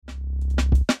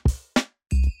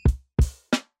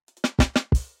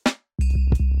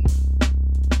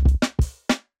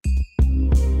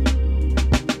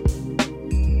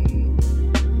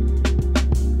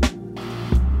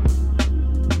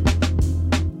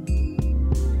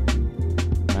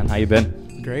How you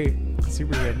been? Great.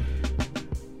 Super good.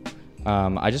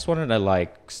 I just wanted to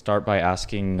start by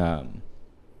asking, I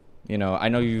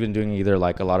know you've been doing either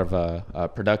like a lot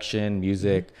of production,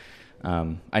 music.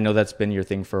 I know that's been your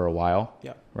thing for a while.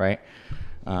 Yeah. Right.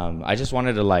 I just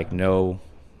wanted to know,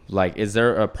 is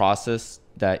there a process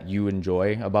that you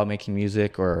enjoy about making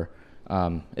music, or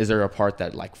is there a part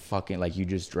that you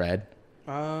just dread?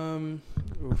 Great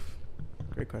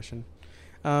question.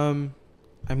 I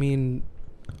mean,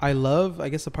 I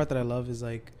guess the part that I love is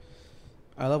I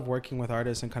love working with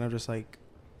artists and kind of just I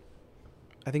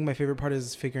think my favorite part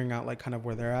is figuring out kind of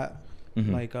where they're at,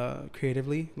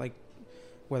 creatively,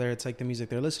 whether it's the music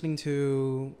they're listening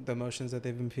to, the emotions that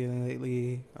they've been feeling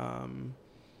lately, kind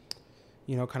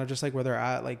of just where they're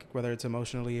at, whether it's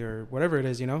emotionally or whatever it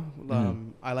is,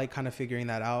 I like kind of figuring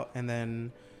that out and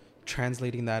then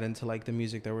translating that into the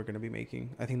music that we're going to be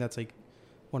making. I think that's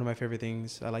one of my favorite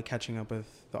things. I like catching up with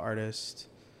the artist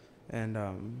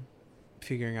and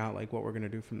figuring out what we're going to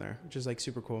do from there, which is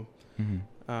super cool.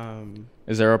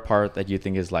 Is there a part that you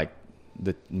think is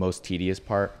the most tedious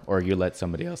part, or you let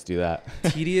somebody else do that?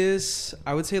 Tedious,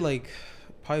 I would say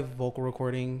probably vocal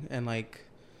recording and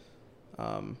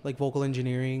vocal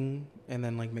engineering, and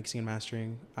then mixing and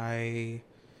mastering. I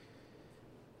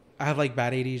have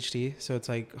bad ADHD, so it's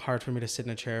hard for me to sit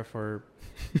in a chair for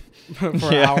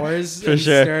hours and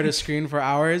stare at a screen for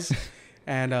hours.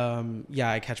 And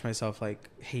I catch myself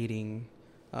hating.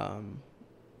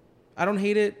 I don't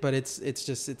hate it, but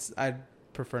I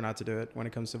prefer not to do it when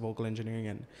it comes to vocal engineering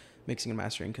and mixing and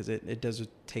mastering, because it does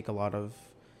take a lot of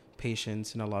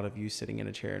patience and a lot of you sitting in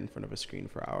a chair in front of a screen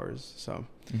for hours. So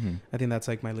I think that's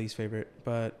my least favorite.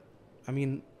 But I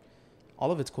mean,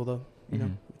 all of it's cool though. You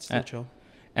know, it's still chill.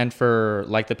 And for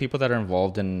the people that are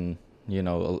involved in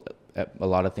a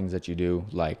lot of things that you do,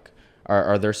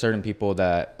 are there certain people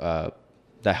that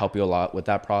help you a lot with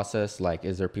that process?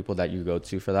 Is there people that you go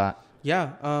to for that?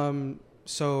 Yeah.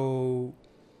 So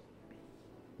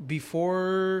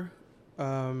before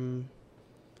I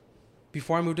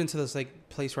moved into this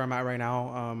place where I'm at right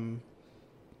now,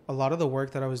 a lot of the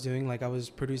work that I was doing, I was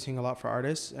producing a lot for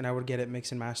artists, and I would get it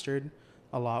mixed and mastered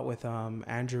a lot with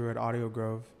Andrew at Audio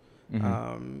Grove.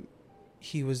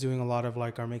 He was doing a lot of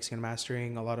our mixing and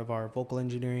mastering, a lot of our vocal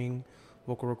engineering,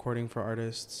 vocal recording for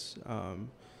artists.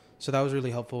 So that was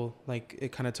really helpful.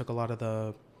 It kind of took a lot of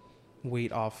the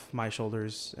weight off my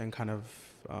shoulders and kind of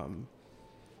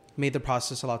made the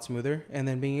process a lot smoother. And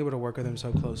then being able to work with him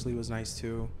so closely was nice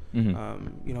too. Being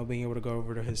able to go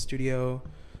over to his studio,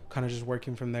 kind of just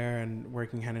working from there and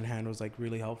working hand in hand was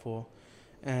really really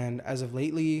And as of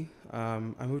lately,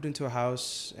 I moved into a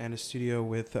house and a studio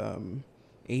with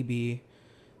AB,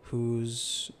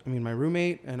 who's my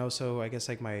roommate, and also I guess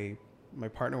my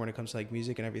partner when it comes to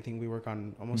music and everything. We work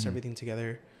on almost everything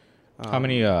together. How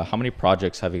many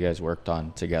projects have you guys worked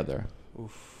on together?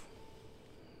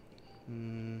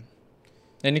 And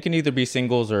it can either be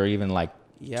singles or even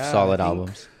solid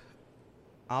albums.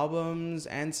 Albums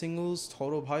and singles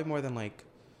total probably more than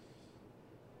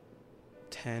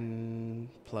 10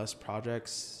 plus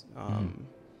projects.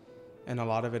 And a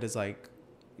lot of it is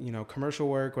commercial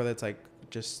work, whether it's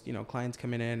just clients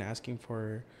coming in asking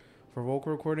for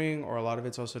vocal recording, or a lot of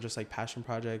it's also just passion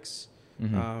projects.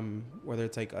 Whether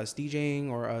it's us DJing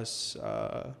or us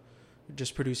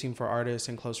just producing for artists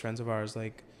and close friends of ours.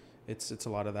 It's a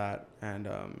lot of that. And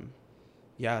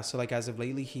so as of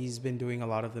lately, he's been doing a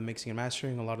lot of the mixing and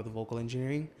mastering, a lot of the vocal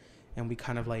engineering, and we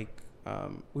kind of we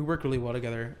work really well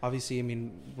together. Obviously,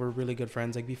 we're really good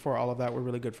friends. Before all of that, we're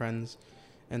really good friends,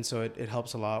 and so it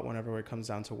helps a lot whenever it comes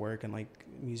down to work and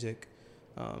music.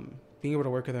 Being able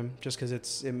to work with him, just because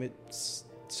it's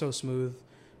so smooth.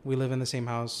 We live in the same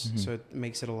house, so it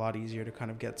makes it a lot easier to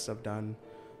kind of get stuff done.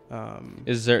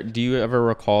 Do you ever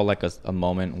recall a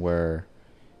moment where,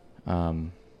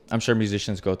 I'm sure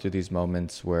musicians go through these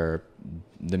moments where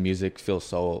the music feels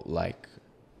so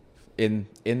in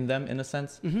them in a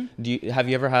sense? Have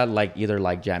you ever had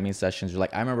either jamming sessions? You're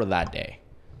I remember that day,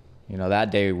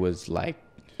 that day was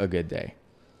a good day.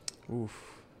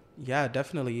 Oof. Yeah,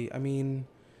 definitely.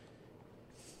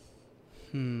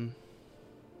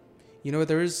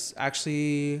 There's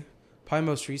actually probably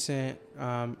most recent,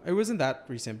 it wasn't that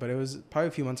recent, but it was probably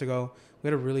a few months ago. We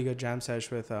had a really good jam sesh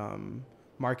with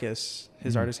Marcus.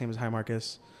 His artist name is Hi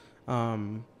Marcus.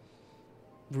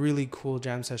 Really cool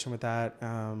jam session with that.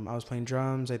 I was playing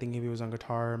drums. I think AB was on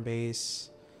guitar and bass.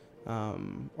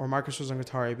 Or Marcus was on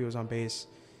guitar, AB was on bass.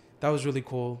 That was really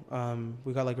cool.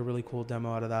 We got a really cool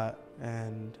demo out of that,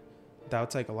 and that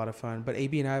was a lot of fun. But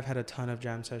AB and I have had a ton of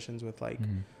jam sessions with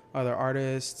other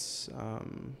artists.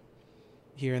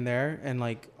 here and there, and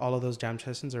like all of those jam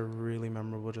sessions are really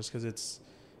memorable just because it's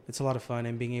a lot of fun,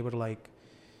 and being able to like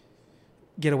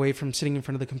get away from sitting in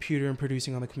front of the computer and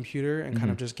producing on the computer and kind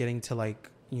of just getting to like,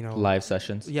 you know, live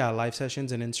sessions. Yeah, live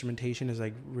sessions and instrumentation is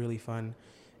like really fun.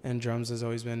 And drums has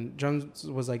always been, drums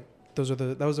was like,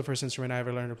 that was the first instrument I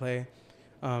ever learned to play.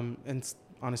 And it's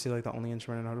honestly like the only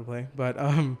instrument I know how to play. But that's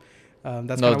no,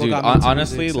 kind of dude, what got me into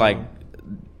honestly, music, so. like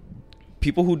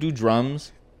people who do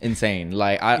drums, insane.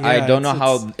 Like I Yeah, don't know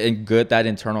how good that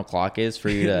internal clock is for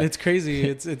you to. It's crazy.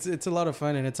 It's a lot of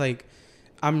fun, and it's like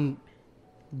I'm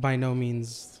by no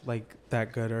means like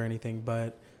that good or anything,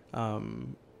 but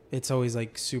it's always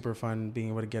like super fun being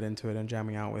able to get into it and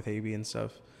jamming out with AB and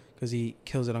stuff, because he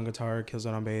kills it on guitar, kills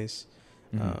it on bass.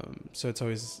 So it's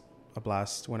always a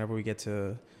blast whenever we get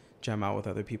to jam out with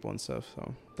other people and stuff.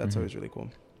 So that's always really cool.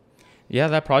 Yeah,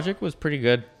 that project was pretty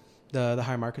good. The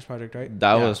High Marcus project, right?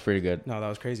 That was pretty good. No, that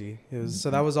was crazy.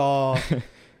 That was all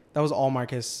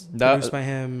Marcus, produced by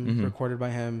him, recorded by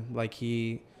him. Like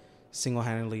he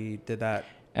single-handedly did that.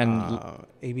 And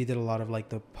AB did a lot of like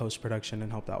the post-production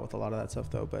and helped out with a lot of that stuff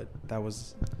though. But that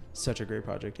was such a great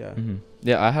project. Yeah.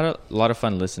 Yeah, I had a lot of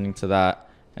fun listening to that.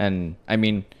 And I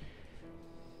mean,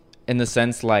 in the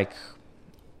sense, like,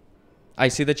 I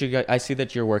see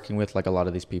that you're working with like a lot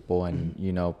of these people, and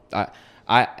you know,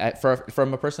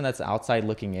 from a person that's outside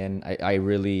looking in, I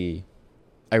really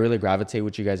gravitate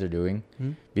what you guys are doing,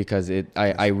 because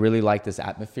I really like this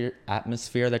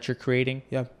atmosphere that you're creating.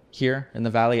 Yeah. Here in the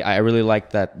Valley, I really like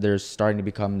that there's starting to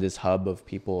become this hub of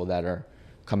people that are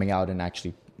coming out and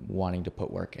actually wanting to put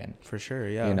work in. For sure,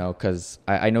 yeah. You know, because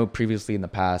I know previously in the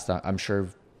past, I'm sure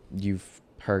you've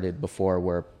heard it before,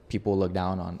 where people look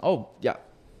down on, oh yeah,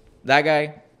 that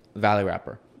guy, Valley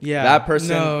rapper. Yeah. That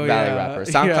person, Valley rapper.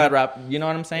 SoundCloud rap. You know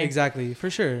what I'm saying? Exactly. For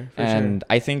sure. And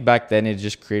I think back then it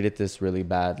just created this really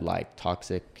bad, like,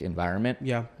 toxic environment.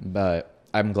 Yeah. But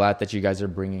I'm glad that you guys are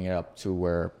bringing it up to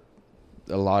where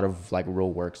a lot of like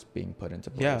real work's being put into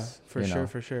place. Yeah, for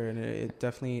sure. And it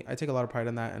definitely, I take a lot of pride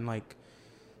in that. And like,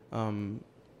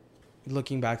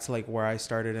 looking back to like where I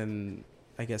started, and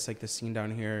I guess like the scene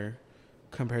down here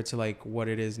compared to like what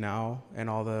it is now, and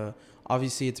all the,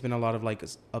 obviously it's been a lot of like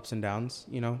ups and downs,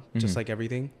 you know, just like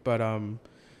everything. But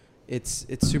it's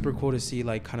super cool to see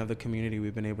like kind of the community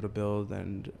we've been able to build,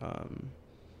 and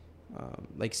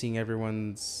like seeing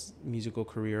everyone's musical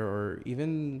career, or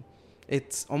even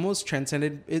it's almost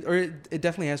transcended it, or it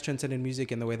definitely has transcended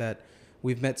music in the way that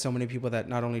we've met so many people that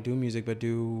not only do music but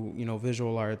do, you know,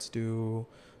 visual arts, do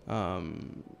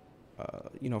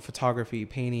you know, photography,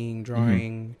 painting,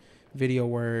 drawing, video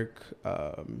work,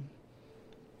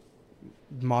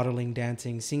 modeling,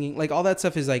 dancing, singing, like all that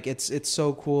stuff is like, it's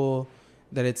so cool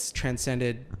that it's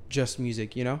transcended just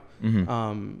music, you know.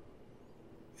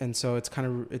 And so it's kind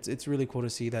of, it's really cool to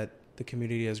see that the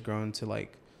community has grown to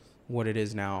like what it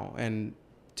is now, and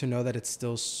to know that it's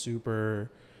still so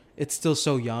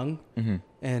young,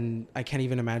 and I can't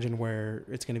even imagine where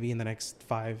it's going to be in the next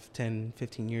 5, 10,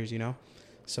 15 years, you know.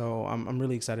 So I'm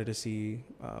really excited to see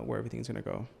where everything's going to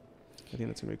go. I think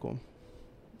that's going to be cool.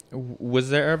 Was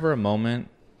there ever a moment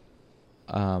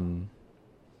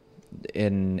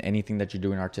in anything that you're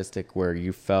doing artistic where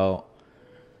you felt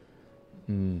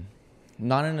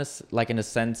not in a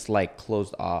sense like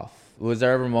closed off? Was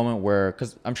there ever a moment where,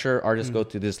 because I'm sure artists go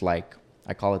through this, like,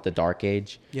 I call it the dark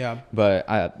age. Yeah. But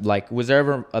like, was there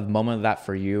ever a moment of that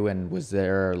for you? And was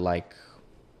there a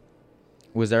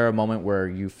moment where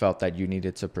you felt that you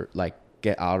needed to like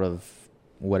get out of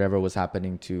whatever was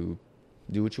happening to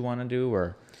do what you want to do,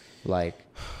 or like?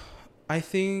 I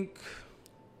think,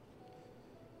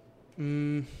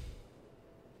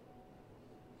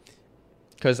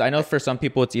 because I know for some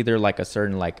people it's either like a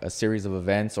certain, like a series of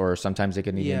events, or sometimes it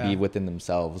can even be within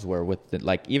themselves, where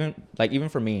even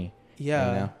for me. Yeah.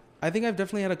 You know? I think I've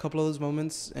definitely had a couple of those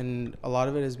moments, and a lot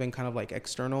of it has been kind of like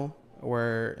external,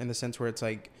 where in the sense where it's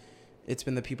like, it's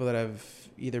been the people that have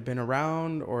either been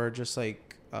around or just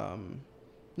like,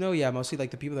 mostly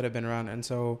like the people that have been around. And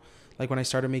so like when I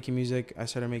started making music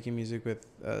with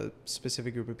a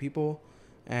specific group of people,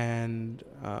 and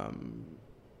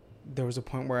there was a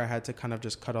point where I had to kind of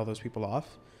just cut all those people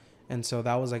off. And so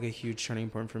that was like a huge turning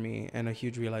point for me, and a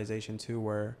huge realization too,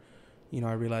 where, you know,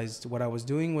 I realized what I was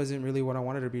doing wasn't really what I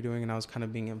wanted to be doing, and I was kind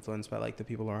of being influenced by like the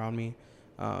people around me.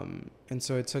 And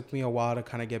so it took me a while to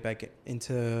kind of get back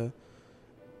into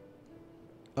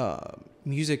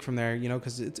music from there, you know,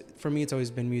 because for me it's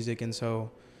always been music. And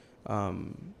so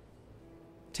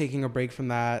taking a break from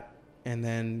that and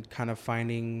then kind of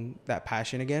finding that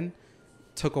passion again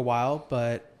took a while,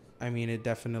 but I mean, it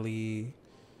definitely,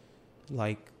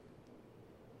 like,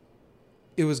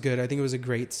 It was good. I think it was a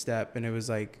great step, and it was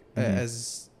like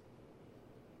as.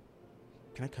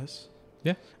 Can I cuss?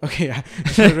 Yeah. Okay. Yeah.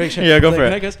 Just wanted to make sure. Yeah, go Like, for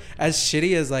can it. I cuss? As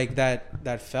shitty as like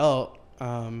that felt,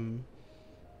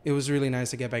 it was really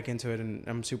nice to get back into it, and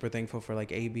I'm super thankful for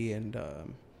like AB and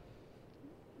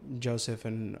Joseph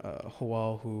and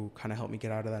Howell, who kind of helped me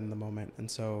get out of that in the moment. And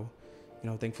so,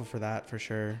 thankful for that for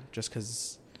sure. Just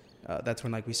because that's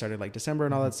when like we started like December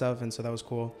and all that stuff, and so that was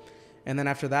cool. And then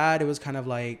after that, it was kind of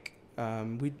like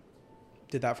we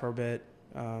did that for a bit.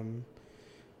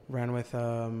 Ran with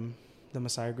the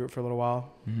Messiah group for a little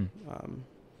while,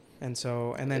 and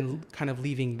then kind of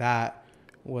leaving that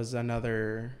was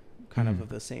another kind of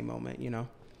the same moment.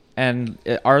 And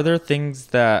are there things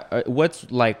that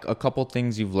what's like a couple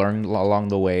things you've learned along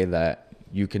the way that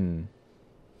you can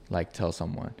like tell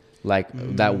someone like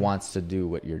that wants to do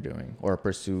what you're doing or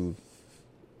pursue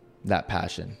that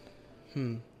passion?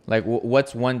 Like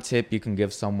what's one tip you can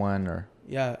give someone? Or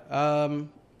Yeah,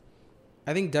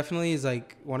 I think definitely is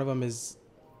like one of them is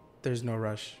there's no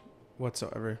rush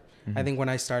whatsoever. I think when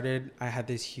I started, I had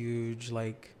this huge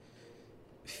like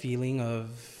feeling of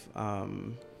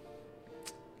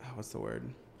what's the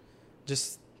word?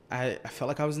 Just I felt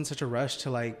like I was in such a rush to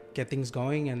like get things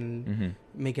going and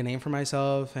make a name for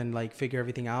myself and like figure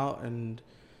everything out. And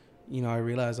I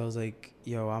realized I was like,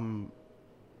 yo, I'm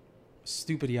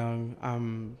stupid young.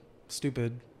 I'm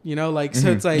stupid.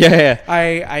 So it's like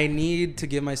I need to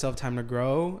give myself time to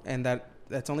grow, and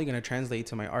that's only going to translate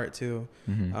to my art too.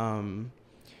 And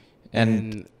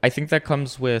I think that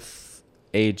comes with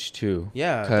age too.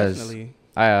 Yeah, definitely.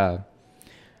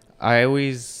 I've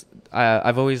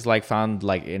always like found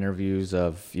like interviews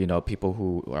of people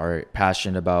who are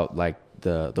passionate about like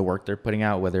the work they're putting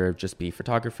out, whether it just be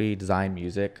photography, design,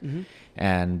 music,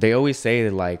 and they always say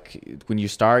that like when you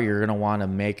start, you're gonna want to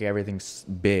make everything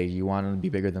big. You want to be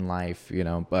bigger than life,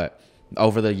 But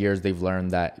over the years, they've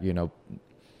learned that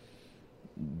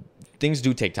things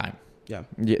do take time. Yeah,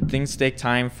 things take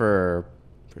time for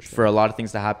a lot of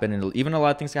things to happen, and even a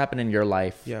lot of things to happen in your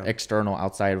life, external,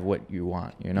 outside of what you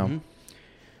want,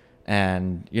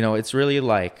 And it's really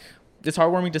like it's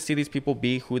heartwarming to see these people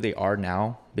be who they are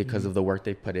now because of the work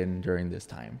they put in during this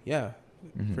time. Yeah,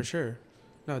 for sure.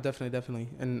 No, definitely.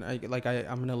 And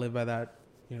I'm gonna live by that.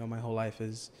 My whole life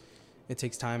is it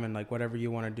takes time, and like whatever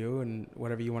you want to do and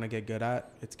whatever you want to get good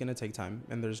at, it's gonna take time,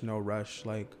 and there's no rush.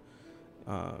 Like,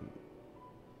 I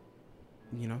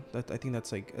think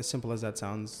that's like as simple as that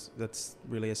sounds. That's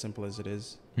really as simple as it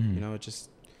is. It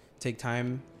just take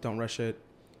time. Don't rush it.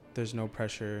 There's no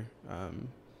pressure.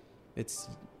 It's,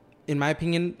 in my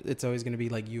opinion, it's always going to be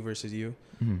like you versus you.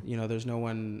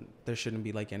 There shouldn't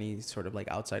be like any sort of like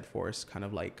outside force kind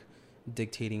of like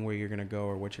dictating where you're going to go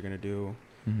or what you're going to do.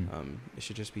 It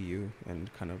should just be you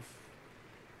and kind of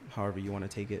however you want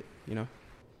to take it,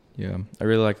 Yeah, I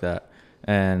really like that.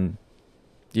 And,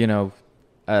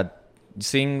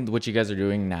 seeing what you guys are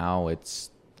doing now,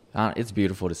 it's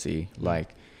beautiful to see.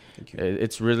 Like, Thank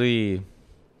you.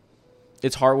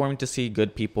 It's heartwarming to see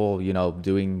good people,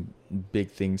 doing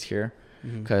big things here,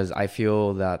 because I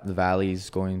feel that the Valley's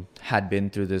had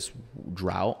been through this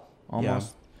drought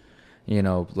almost.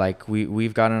 Like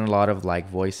we've gotten a lot of like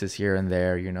voices here and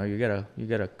there. You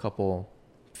get a couple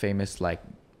famous like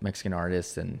Mexican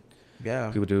artists and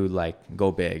people do like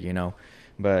go big,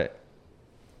 but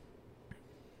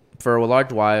for a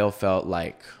large while felt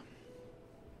like,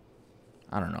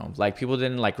 I don't know, like people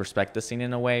didn't like respect the scene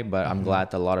in a way, but I'm glad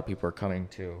that a lot of people are coming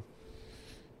to,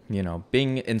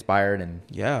 being inspired and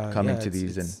coming to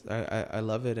these. And I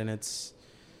love it. And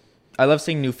I love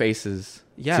seeing new faces.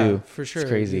 Yeah, too. for sure. It's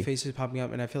crazy. New faces popping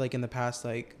up. And I feel like in the past,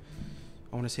 like,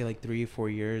 I want to say like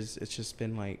 3-4 years, it's just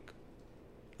been like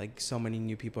so many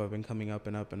new people have been coming up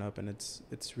and up and up. And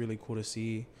it's really cool to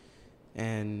see.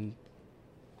 And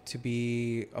to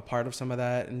be a part of some of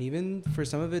that, and even for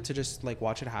some of it to just like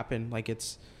watch it happen, like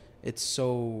it's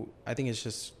so, I think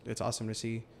it's awesome to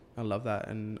see. I love that,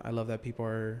 and I love that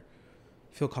people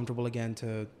feel comfortable again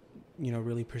to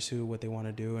really pursue what they want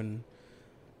to do. And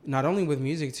not only with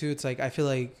music too, it's like I feel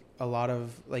like a lot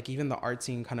of like even the art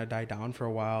scene kind of died down for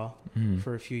a while,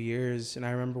 for a few years. And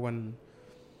I remember when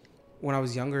I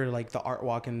was younger, like the art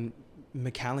walk in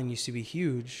McAllen used to be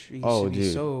huge. It used to be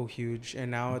so huge.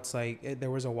 And now it's like there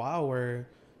was a while where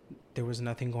there was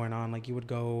nothing going on. Like you would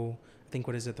go, I think,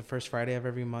 what is it, the first Friday of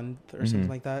every month or something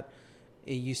like that.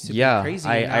 It used to be crazy.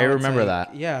 I remember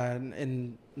that. Yeah,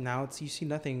 and now you see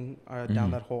nothing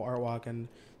down that whole art walk and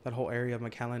that whole area of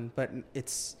McAllen. But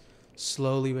it's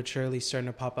slowly but surely starting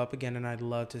to pop up again, and I'd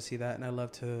love to see that. And I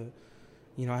love to,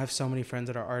 I have so many friends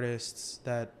that are artists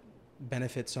that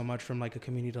benefit so much from like a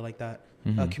community like that.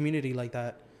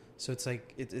 So it's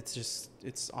like it's just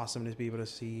it's awesome to be able to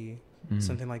see Mm-hmm.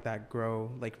 something like that grow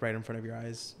like right in front of your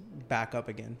eyes, back up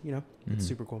again. You know, it's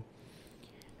super cool.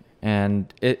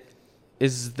 And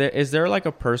is there like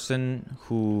a person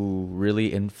who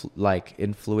really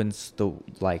influenced the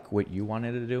like what you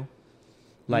wanted to do?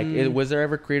 Like, was there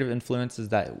ever creative influences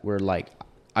that were like,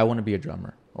 I want to be a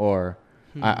drummer, or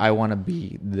I want to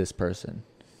be this person?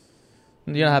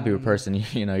 You don't have to be a person,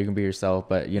 you know, you can be yourself,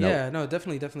 but you know. Yeah, no,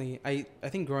 definitely. I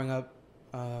think growing up,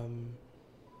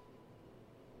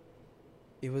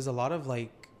 it was a lot of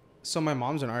like, so my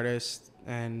mom's an artist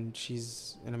and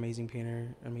she's an amazing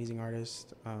painter, amazing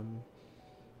artist,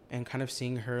 and kind of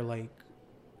seeing her like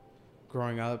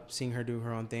growing up, seeing her do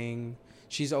her own thing.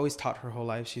 She's always taught her whole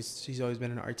life. She's always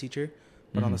been an art teacher,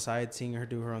 but on the side, seeing her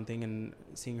do her own thing and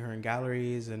seeing her in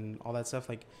galleries and all that stuff,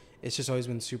 like it's just always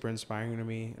been super inspiring to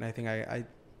me. And I think I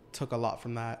took a lot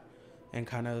from that and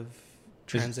kind of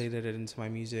translated it into my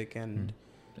music. And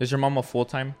is your mom a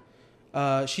full-time?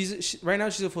 Right now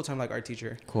she's a full-time like art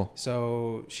teacher. Cool.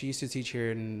 So she used to teach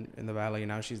here in the Valley.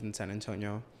 Now she's in San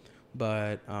Antonio,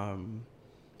 but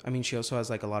I mean, she also has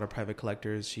like a lot of private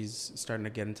collectors. She's starting to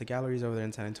get into galleries over there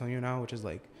in San Antonio now, which is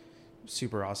like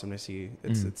super awesome to see.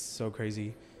 It's so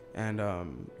crazy. And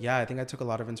yeah, I think I took a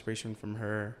lot of inspiration from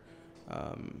her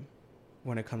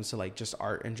when it comes to like just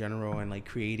art in general and like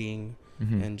creating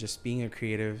and just being a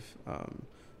creative.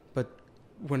 But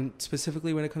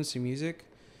specifically when it comes to music,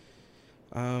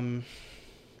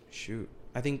 shoot,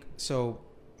 I think so.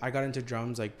 I got into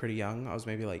drums like pretty young. I was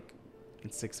maybe like in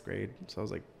 6th grade, so I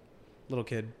was like little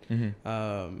kid. And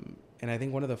I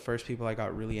think one of the first people I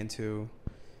got really into,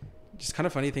 just kind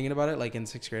of funny thinking about it, like in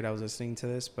 6th grade I was listening to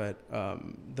this, but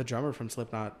the drummer from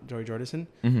Slipknot, Joey Jordison,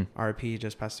 RP,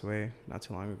 just passed away not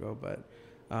too long ago. But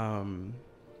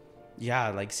yeah,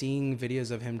 like seeing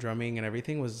videos of him drumming and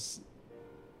everything was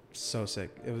so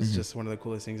sick. It was just one of the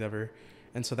coolest things ever.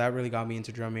 And so that really got me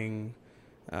into drumming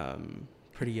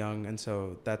pretty young. And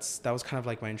so that was kind of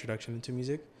like my introduction into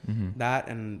music. That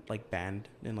and like band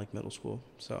in like middle school.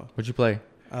 So what'd you play?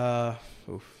 I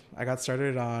got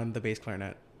started on the bass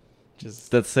clarinet.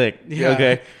 That's sick. Yeah.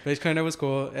 Okay. Bass clarinet was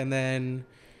cool. And then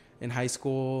in high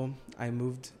school, I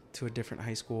moved to a different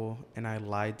high school and I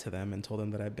lied to them and told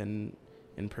them that I'd been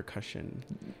in percussion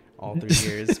all 3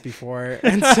 years before.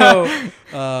 And so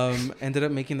ended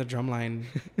up making the drum line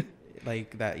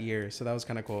like that year. So that was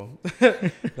kind of cool.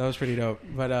 That was pretty dope.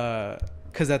 But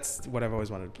because that's what I've always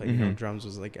wanted to play. You know, drums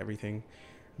was like everything.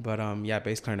 But yeah,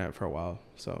 bass clarinet for a while.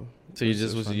 So you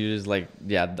just like,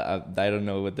 yeah, I don't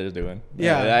know what they're doing.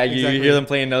 Yeah, you exactly. hear them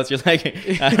playing notes, you're like,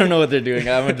 I don't know what they're doing.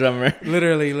 I'm a drummer.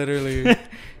 literally.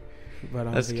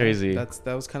 But that's crazy. Yeah,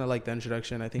 that was kind of like the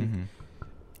introduction. I think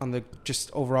on the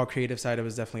just overall creative side, it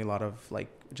was definitely a lot of like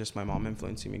just my mom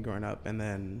influencing me growing up, and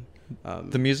then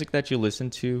the music that you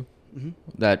listened to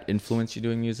that influenced you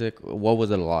doing music. What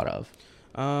was it a lot of?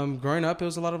 Growing up, it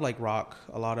was a lot of like rock,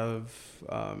 a lot of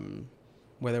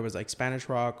whether it was like Spanish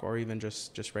rock or even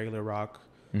just regular rock.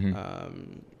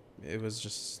 It was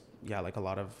just like a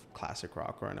lot of classic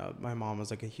rock growing up. My mom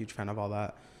was like a huge fan of all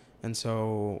that, and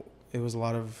so it was a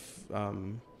lot of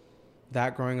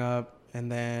that growing up. And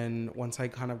then once I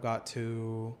kind of got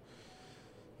to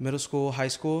middle school, high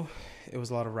school, it was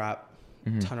a lot of rap,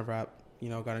 ton of rap. You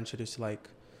know, got introduced to like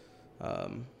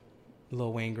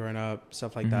Lil Wayne growing up,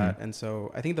 stuff like that. And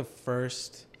so I think the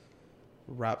first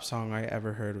rap song I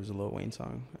ever heard was a Lil Wayne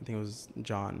song. I think it was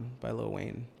John by Lil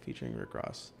Wayne featuring Rick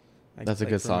Ross. That's a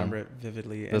good song. I remember it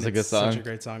vividly. That's a good song. Such a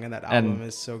great song, and that album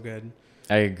is so good.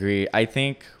 I agree. I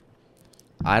think,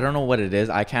 I don't know what it is.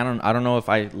 I don't know if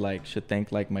I like should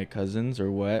thank like my cousins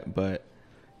or what, but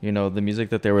you know, the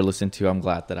music that they were listening to, I'm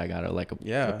glad that I got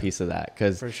a piece of that,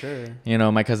 because for sure, you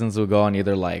know, my cousins would go on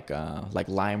either like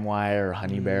LimeWire or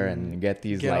Honey Bear and get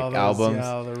these like all those, albums,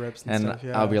 all the rips and stuff,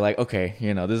 I'll be like, okay,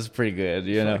 you know, this is pretty good,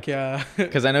 you know, yeah,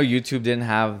 because I know YouTube didn't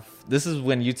have. This is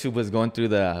when YouTube was going through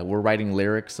we're writing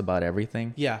lyrics about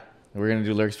everything. Yeah. We're going to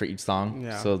do lyrics for each song.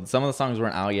 Yeah. So some of the songs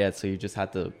weren't out yet, so you just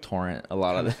had to torrent a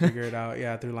lot of them. Figure it out,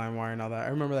 through LimeWire and all that. I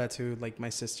remember that too. Like my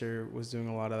sister was doing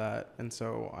a lot of that, and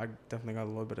so I definitely got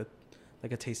a little bit of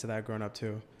like a taste of that growing up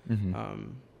too.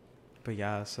 But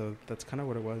yeah, so that's kind of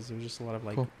what it was. It was just a lot of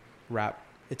like rap.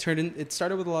 It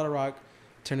started with a lot of rock,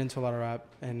 turned into a lot of rap,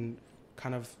 and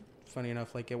kind of funny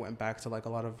enough, like it went back to like a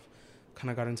lot of, kind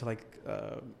of got into like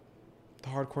the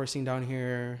hardcore scene down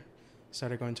here.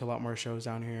 Started going to a lot more shows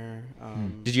down here.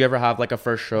 Did you ever have like a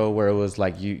first show where it was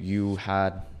like you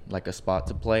had like a spot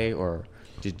to play, or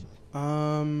did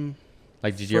you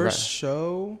ever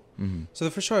show? So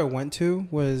the first show I went to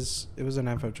was an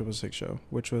FF666 show,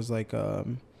 which was like that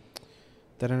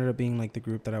ended up being like the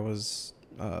group that I was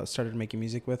started making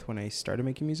music with when I started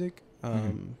making music.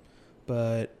 Mhm.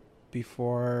 But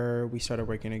before we started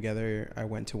working together, I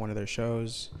went to one of their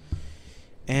shows,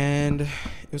 and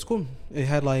it was cool. It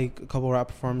had like a couple rap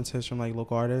performances from like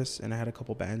local artists, and I had a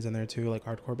couple bands in there too, like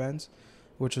hardcore bands,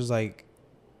 which was like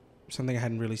something I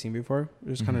hadn't really seen before. It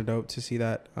was kind of dope to see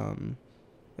that,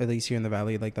 at least here in the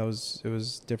Valley. Like it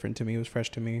was different to me. It was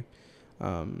fresh to me.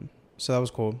 So that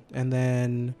was cool. And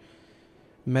then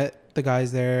met the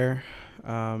guys there,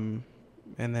 and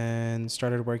then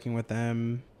started working with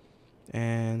them,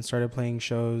 and started playing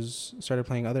shows. Started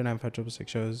playing other 956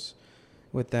 shows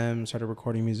with them. Started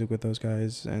recording music with those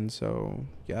guys, and so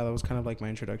yeah, that was kind of like my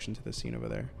introduction to the scene over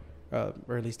there,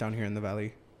 or at least down here in the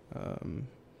Valley.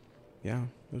 Yeah,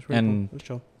 it was really cool. It was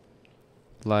chill.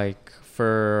 Like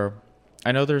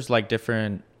I know there's like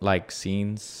different like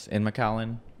scenes in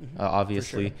McAllen,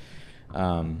 obviously.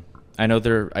 Sure. I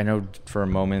know for a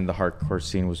moment the hardcore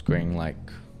scene was going like,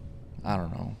 I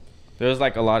don't know. There was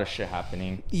like a lot of shit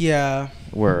happening. Yeah.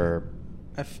 Where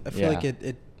I feel like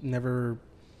it never.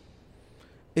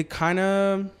 It kind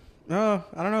of. I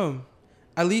don't know.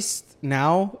 At least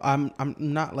now I'm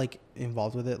not like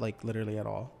involved with it like literally at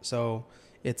all. So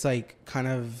it's like kind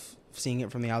of seeing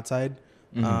it from the outside.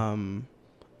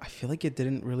 I feel like it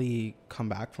didn't really come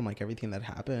back from like everything that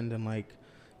happened, and like,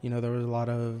 there was a lot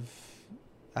of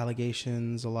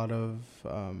allegations, a lot of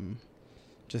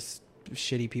just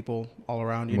shitty people all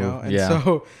around, and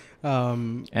so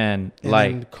and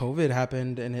like then COVID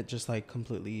happened, and it just like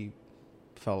completely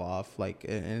fell off. Like,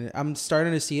 and I'm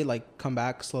starting to see it like come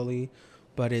back slowly,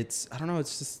 but I don't know,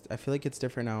 it's just I feel like it's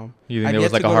different now. You think there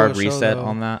was like a hard reset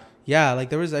on that? Yeah,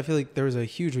 like I feel like there was a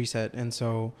huge reset, and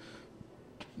so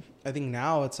I think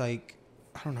now it's like,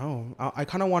 I don't know. I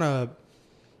kind of want to,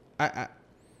 I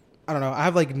don't know. I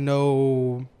have like I'm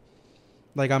no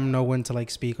one to like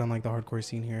speak on like the hardcore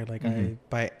scene here, like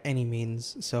by any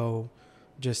means. So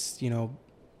just,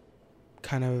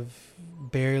 kind of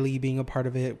barely being a part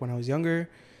of it when I was younger,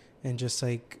 and just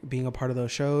like being a part of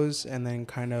those shows, and then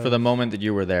kind of for the moment that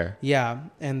you were there. Yeah.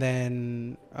 And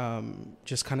then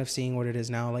just kind of seeing what it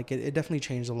is now. Like it definitely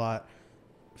changed a lot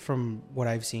from what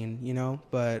I've seen,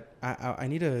 but I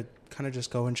need to kind of just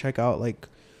go and check out like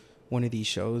one of these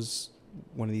shows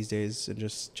one of these days and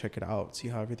just check it out, see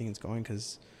how everything is going.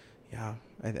 Cause yeah,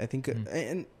 I think,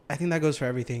 and I think that goes for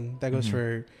everything. That goes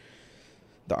for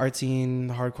the art scene,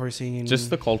 the hardcore scene, just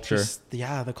the culture.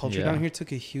 The culture down here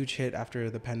took a huge hit after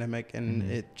the pandemic,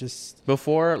 and it just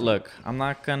look, I'm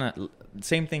not gonna,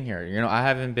 same thing here. I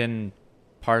haven't been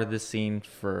part of this scene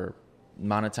for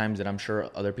amount of times that I'm sure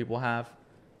other people have.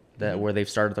 That where they've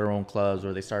started their own clubs,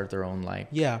 or they started their own like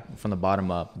from the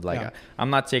bottom up. Like I'm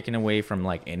not taking away from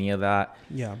like any of that.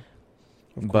 Yeah.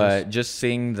 But just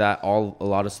seeing that a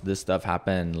lot of this stuff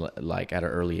happen like at an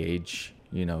early age,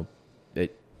 I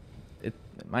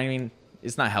mean,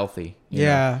 it's not healthy.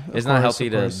 It's not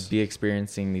healthy to be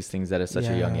experiencing these things at such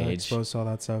a young age. Exposed to all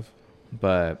that stuff.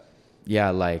 But yeah,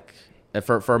 like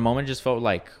for a moment, just felt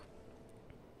like,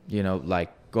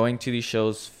 like going to these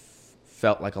shows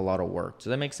felt like a lot of work.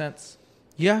 Does that make sense?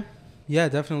 Yeah,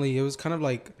 definitely. It was kind of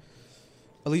like,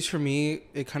 at least for me,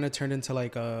 it kind of turned into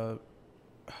like there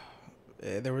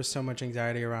was so much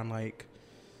anxiety around like,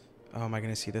 oh, am I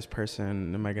gonna see this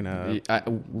person? Am I gonna?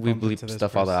 We bleep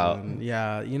stuff all out.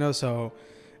 Yeah, so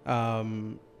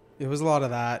it was a lot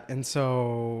of that, and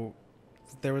so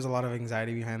there was a lot of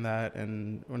anxiety behind that,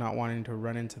 and we're not wanting to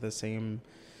run into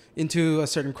a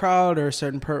certain crowd or a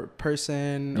certain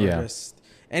person, or just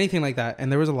anything like that.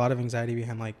 And there was a lot of anxiety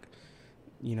behind like,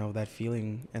 that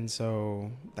feeling, and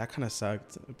so that kind of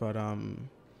sucked. But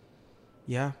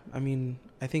yeah, I mean,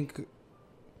 I think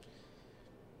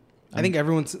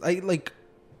everyone's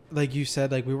like you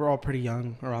said, like we were all pretty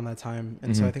young around that time,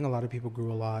 and so I think a lot of people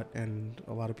grew a lot, and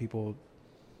a lot of people,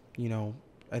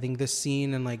 I think the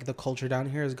scene and like the culture down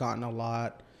here has gotten a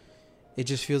lot. It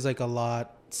just feels like a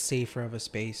lot safer of a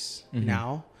space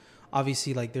now.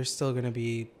 Obviously, like there's still gonna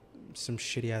be some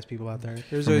shitty ass people out there.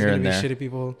 There's always gonna be shitty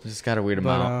people. You just gotta weed them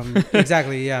out.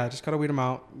 Exactly. Yeah, just gotta weed them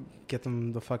out. Get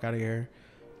them the fuck out of here.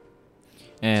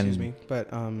 And excuse me. But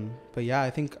yeah, I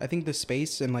think the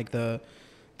space and like the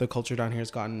culture down here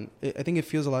has gotten. I think it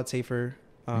feels a lot safer.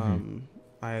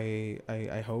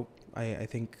 I hope. I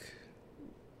think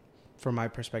from my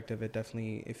perspective, it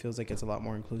feels like it's a lot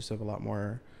more inclusive, a lot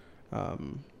more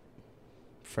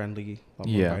friendly, a lot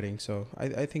more inviting. So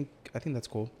I think that's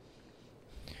cool.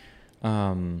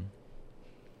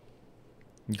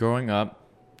 Growing up,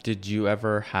 did you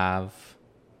ever have,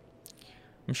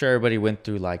 I'm sure everybody went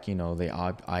through like, the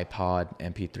iPod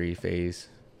MP3 phase.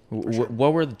 Sure.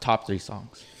 What were the top 3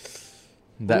 songs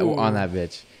that on that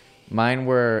bitch? Mine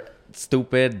were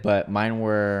stupid, but mine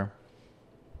were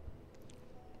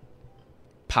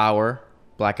Power,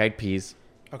 Black Eyed Peas.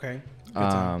 Okay.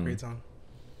 Good song. Great song.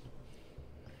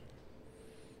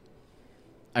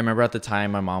 I remember at the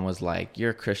time my mom was like,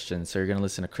 "You're a Christian, so you're gonna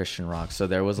listen to Christian rock." So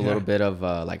there was a little bit of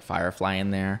like Firefly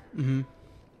in there.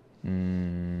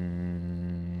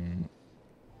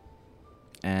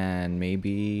 And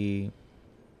maybe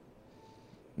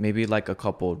like a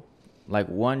couple, like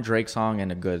one Drake song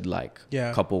and a good like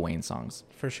couple Wayne songs.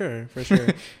 For sure.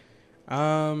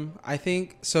 I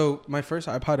think so. My first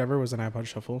iPod ever was an iPod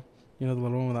Shuffle. You know, the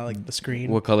little one without like the screen.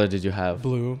 What color did you have?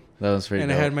 Blue. That was pretty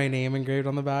dope. It had my name engraved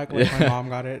on the back. Like my mom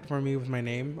got it for me with my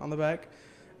name on the back.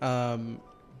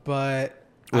 But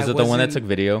was it the one that took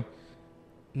video?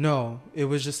 No, it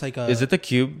was just like a. Is it the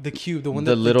Cube? The Cube, the one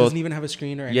that doesn't even have a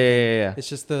screen or anything. Yeah. It's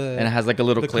just the. And it has like a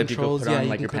little clip controls, you can put on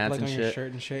like your pants and shit. Your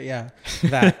shirt and shit. Yeah,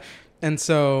 that. And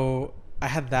so I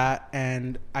had that,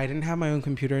 and I didn't have my own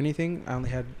computer or anything. I only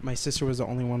had my sister was the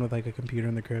only one with like a computer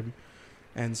in the crib,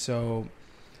 and so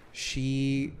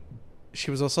she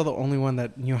was also the only one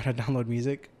that knew how to download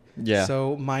music. Yeah.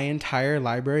 So my entire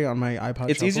library on my iPod.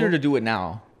 It's easier to do it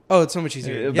now. Oh, it's so much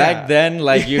easier. Back then,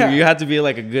 like you had to be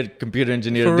like a good computer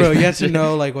engineer. For real, you had to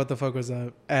know like what the fuck was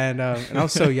up, and I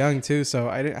was so young too, so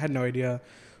I had no idea.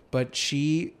 But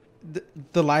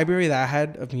the library that I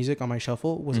had of music on my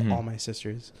shuffle was all my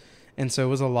sister's, and so it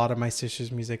was a lot of my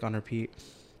sister's music on repeat.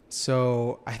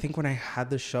 So I think when I had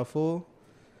the shuffle,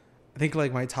 I think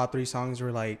like my top 3 songs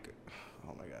were like,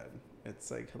 oh my god,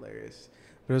 it's like hilarious.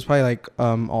 But it was probably like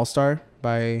All Star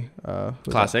by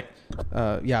Classic.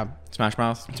 Yeah. Smash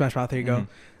Mouth. There you go.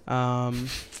 And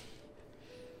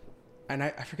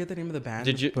I forget the name of the band.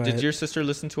 Did your sister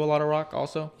listen to a lot of rock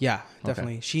also? Yeah,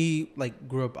 definitely. Okay. She like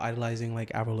grew up idolizing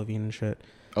like Avril Lavigne and shit.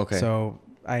 Okay. So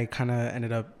I kind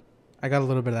of I got a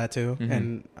little bit of that too,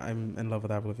 and I'm in love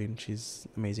with Avril Lavigne. She's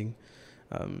amazing,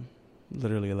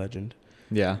 literally a legend.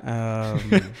 Yeah.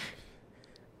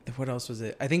 What else was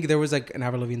it? I think there was like an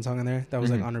Avril Lavigne song in there that was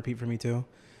like on repeat for me too,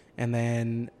 and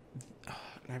then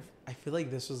I feel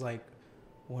like this was like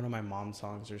one of my mom's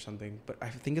songs or something, but I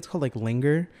think it's called like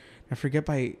Linger. I forget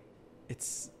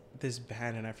it's this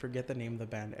band, and I forget the name of the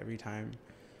band every time,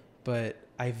 but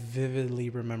I vividly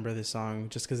remember this song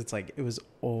just because it's like it was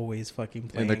always fucking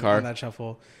playing in the car on that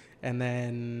shuffle. And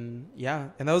then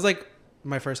and that was like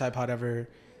my first iPod ever.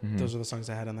 Those are the songs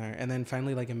I had on there. And then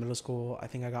finally, like in middle school, I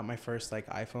think I got my first like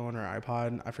iPhone or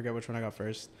iPod. I forget which one I got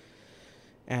first.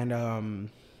 And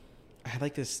I had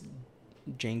like this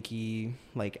janky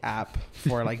like app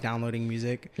for like downloading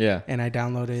music. Yeah. And I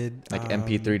downloaded like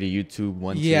MP3 to YouTube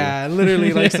 1. Yeah,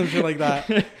 literally like some shit like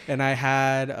that. And I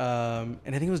had and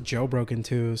I think it was jailbroken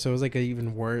too, so it was like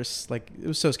even worse. Like it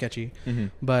was so sketchy.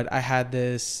 But I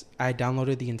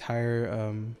downloaded the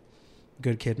entire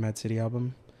Good Kid, Mad City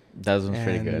album. That one's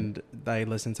pretty good. And I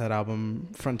listened to that album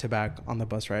front to back on the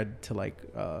bus ride to like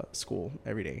school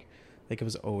every day. Like it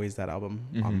was always that album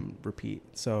on repeat.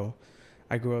 So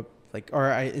I grew up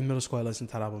in middle school I listened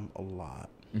to that album a lot.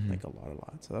 Like a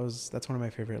lot. So that's one of my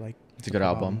favorite like. It's a good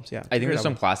album. Albums. Yeah. I think there's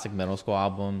some classic middle school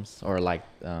albums or like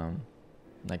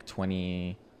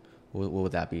 20. What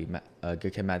would that be?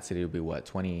 Good Kid, Mad City would be what?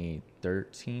 2013. I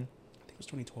think it was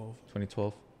 2012.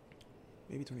 2012.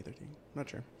 Maybe 2013. Not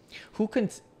sure.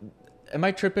 Am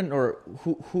I tripping or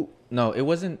who? No, it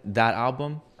wasn't that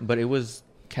album, but it was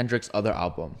Kendrick's other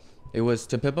album. It was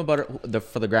To Pimp a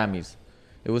for the Grammys.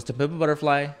 It was To Pimp a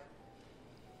Butterfly,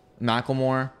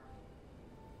 Macklemore,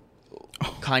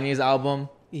 Kanye's album.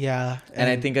 Yeah. And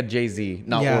I think a Jay-Z.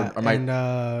 There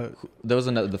was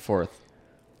the fourth.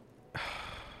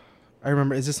 I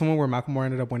remember. Is this the one where Macklemore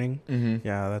ended up winning?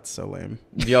 Yeah, that's so lame.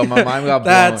 Yo, my mind got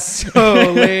blown. That's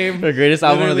so lame. The greatest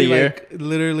album of the year.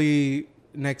 Literally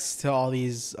next to all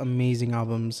these amazing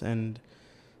albums, and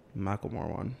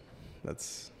Macklemore won.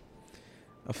 That's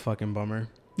a fucking bummer.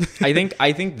 I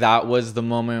think that was the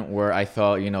moment where I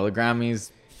felt, the Grammys.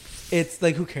 It's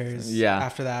like, who cares? Yeah.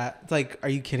 After that, it's like, are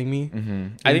you kidding me?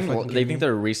 I think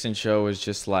their recent show was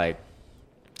just like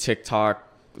TikTok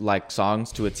like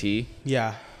songs to a T.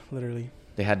 Yeah. Literally.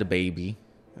 They had the baby.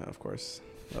 Yeah, of course.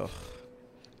 Ugh.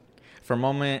 For a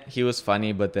moment, he was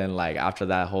funny, but then like after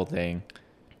that whole thing,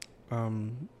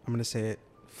 I'm gonna say it.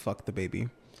 Fuck the baby.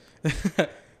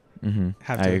 I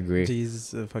agree.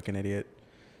 He's a fucking idiot.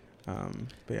 But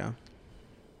yeah.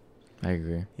 I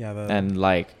agree. Yeah. And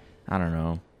like, I don't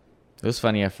know. It was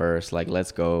funny at first, like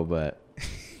Let's Go, but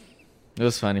it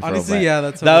was funny for honestly, a bit. yeah,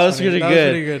 that was pretty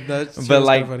good. But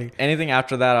like funny. Anything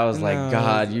after that, I was like,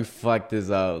 God, you fucked this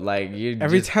up. Like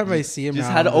every time I see him, just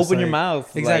now, had to open your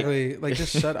mouth. Exactly. Like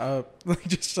just shut up. Like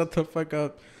just shut the fuck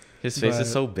up. His face But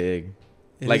is so big.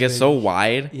 it Like, is it's so big.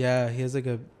 wide. Yeah, he has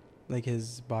like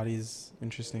his body's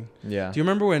interesting. Yeah. Do you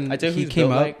remember when I tell you he who's came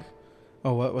built up? like.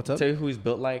 Oh, what's I up? tell you who he's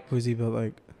built like. Who's he built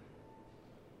like?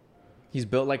 He's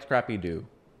built like Scrappy Doo.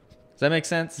 Does that make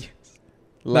sense? Yes.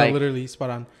 Like, No, literally spot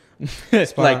on.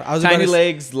 like on. I was about tiny to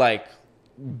legs, like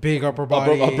Big upper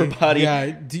body. upper body.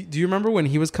 Yeah. Do you remember when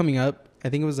he was coming up? I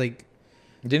think it was like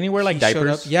didn't he wear like he showed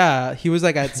diapers? up- Yeah, he was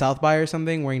like at South by or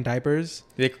something wearing diapers.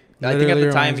 I think at Literally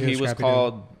the time reminds me he of was Scrappy-Doo.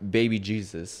 called Baby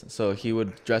Jesus, so he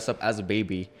would dress up as a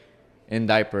baby in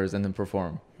diapers and then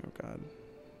perform. Oh God,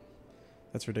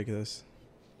 that's ridiculous.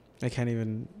 I can't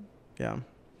even. Yeah.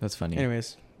 That's funny.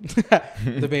 Anyways,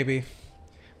 the baby.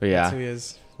 But yeah, That's who he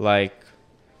is. like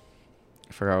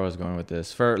I forgot where I was going with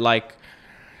this. For like,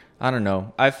 I don't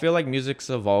know. I feel like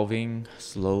music's evolving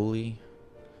slowly.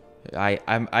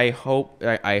 I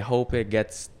hope it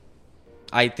gets.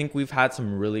 I think we've had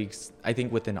some really. I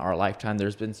think within our lifetime,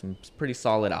 there's been some pretty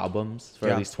solid albums for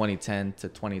Yeah. at least 2010 to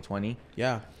 2020.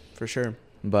 Yeah, for sure.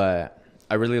 But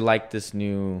I really like this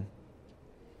new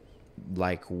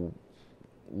like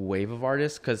wave of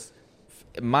artists, because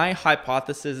my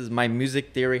hypothesis is, my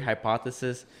music theory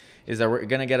hypothesis is that we're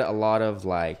gonna get a lot of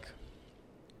like,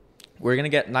 we're gonna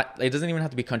get, not, it doesn't even have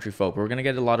to be country folk, but we're gonna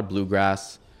get a lot of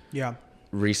bluegrass, Yeah.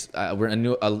 we're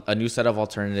a new set of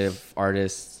alternative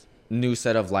artists, new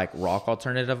set of like rock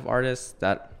alternative artists,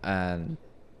 that, and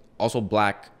also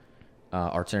black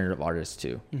alternative artists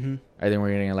too. Mm-hmm. I think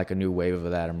we're getting like a new wave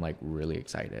of that. I'm like really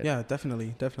excited. Yeah,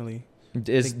 definitely.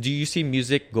 Do you see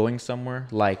music going somewhere,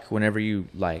 like whenever you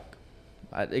like,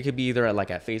 it could be either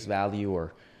at face value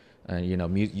or the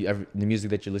music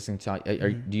that you're listening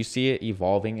to, do you see it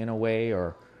evolving in a way,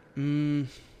 or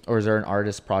is there an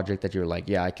artist project that you're like,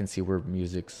 yeah, I can see where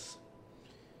music's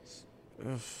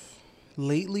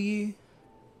Lately,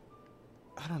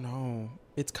 I don't know.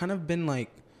 It's kind of been like,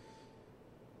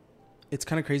 it's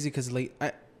kind of crazy because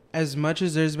as much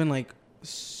as there's been like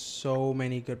so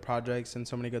many good projects and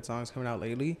so many good songs coming out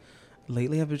lately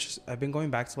I've been going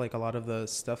back to like a lot of the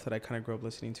stuff that I kind of grew up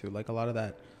listening to, like a lot of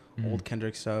that old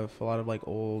Kendrick stuff, a lot of like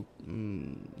old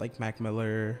like Mac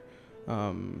Miller,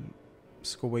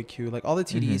 Schoolboy Q, like all the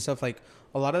TDE stuff. Like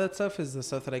a lot of that stuff is the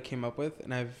stuff that I came up with,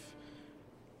 and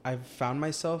I've found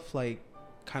myself like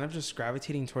kind of just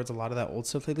gravitating towards a lot of that old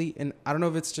stuff lately. And I don't know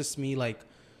if it's just me like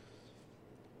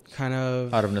kind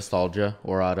of out of nostalgia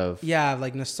or out of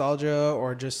like nostalgia,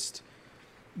 or just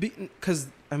because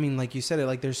I mean, like you said it,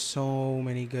 like there's so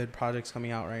many good projects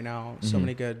coming out right now, so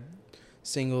many good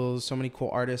singles, so many cool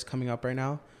artists coming up right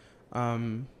now. But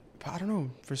I don't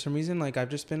know, for some reason, like I've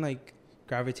just been like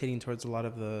gravitating towards a lot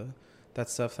of that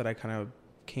stuff that I kind of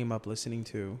came up listening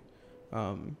to.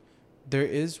 There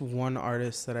is one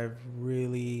artist that I've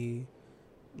really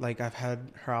like, I've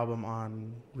had her album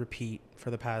on repeat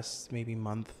for the past maybe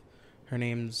month. Her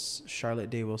name's Charlotte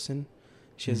Day Wilson.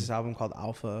 She has this album called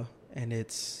Alpha, and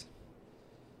it's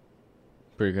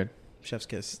pretty good. chef's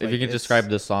kiss. If you could describe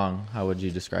the song, how would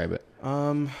you describe it?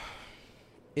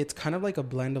 It's kind of like a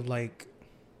blend of like,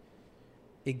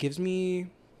 it gives me,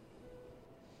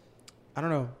 I don't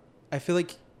know, I feel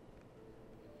like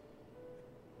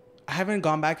I haven't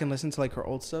gone back and listened to like her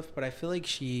old stuff, but I feel like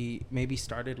she maybe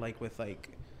started like with like,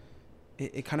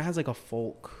 it kind of has like a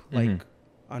folk like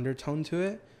undertone to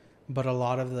it, but a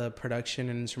lot of the production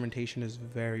and instrumentation is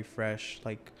very fresh,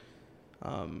 like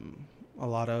a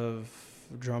lot of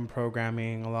drum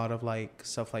programming, a lot of like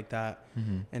stuff like that.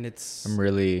 And it's I'm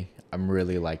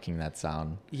really liking that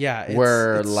sound. Yeah,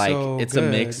 it's like so it's good. a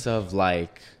mix of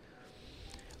like,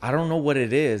 I don't know what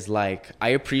it is. Like, I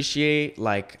appreciate,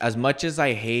 like, as much as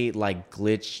I hate like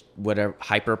glitch, whatever,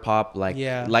 hyper pop, like,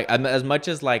 like as much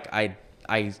as like I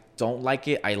don't like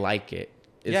it, I like it.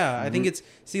 I think it's,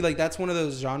 see, like that's one of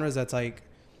those genres that's like,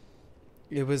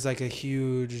 it was like a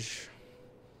huge,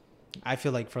 I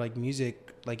feel like for like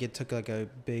music, like it took like a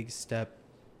big step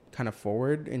kind of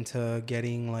forward into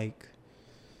getting like,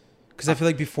 because I feel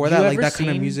like before that, like that kind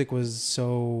of music was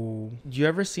so. You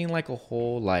ever seen like a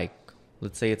whole, like,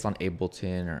 let's say it's on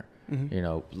Ableton,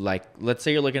 or like, let's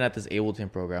say you're looking at this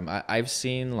Ableton program. I've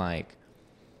seen like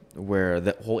where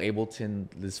the whole Ableton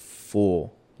is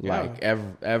full, like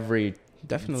every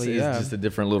definitely it's just a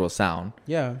different little sound.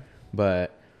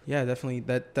 But definitely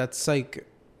that's like,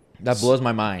 that blows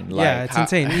my mind. Like, it's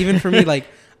insane. Even for me, like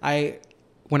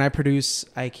when I produce,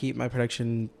 I keep my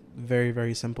production very,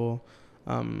 very simple.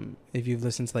 If you've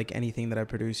listened to like anything that I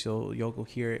produce, you'll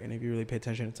hear it, and if you really pay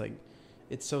attention, it's like,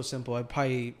 it's so simple. I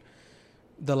probably,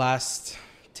 the last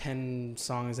 10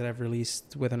 songs that I've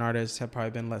released with an artist have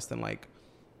probably been less than like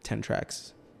 10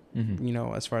 tracks,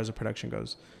 as far as the production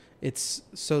goes. It's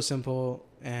so simple,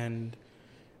 and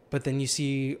But then you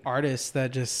see artists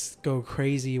that just go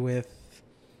crazy with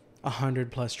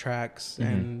 100+ tracks,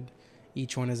 and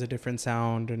each one is a different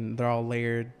sound, and they're all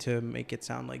layered to make it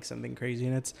sound like something crazy.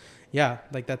 And it's, yeah,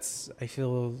 like that's, I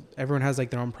feel everyone has like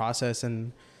their own process,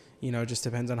 and, you know, it just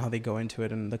depends on how they go into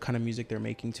it and the kind of music they're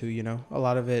making too, you know. A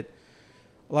lot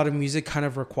of music kind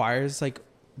of requires like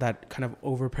that kind of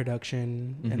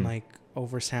overproduction and like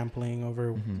oversampling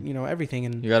over, you know, everything.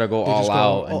 And you got to go all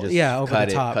out and just over cut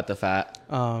the top. cut the fat,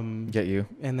 get you.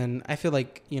 And then I feel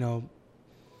like, you know,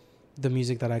 the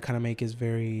music that I kind of make is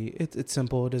very, it's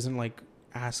simple. It doesn't like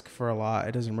ask for a lot.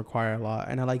 It doesn't require a lot.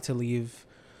 And I like to leave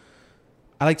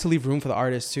room for the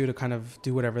artists too, to kind of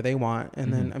do whatever they want.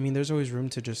 And then, I mean, there's always room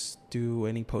to just do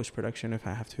any post-production if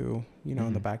I have to, you know,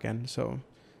 in the back end. So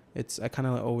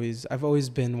I've always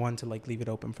been one to like leave it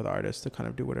open for the artists to kind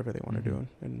of do whatever they want to do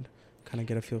and kind of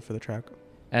get a feel for the track.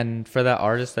 And for that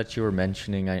artist that you were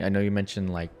mentioning, I know you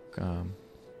mentioned like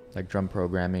drum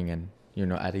programming and, you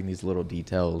know, adding these little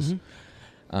details.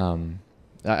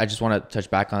 I just want to touch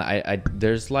back on I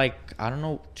there's like, I don't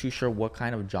know too sure what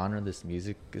kind of genre this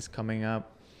music is coming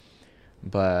up,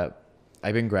 but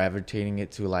I've been gravitating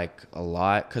it to like a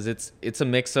lot, because it's a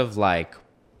mix of like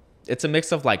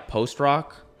post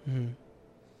rock,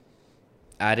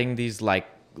 adding these like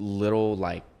little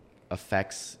like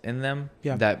effects in them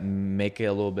that make it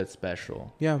a little bit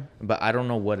special. But I don't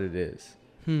know what it is,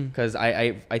 because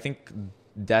I think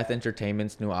Death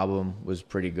Entertainment's new album was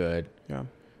pretty good. I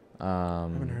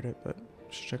haven't heard it, but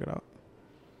just check it out.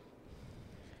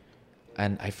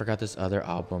 And I forgot this other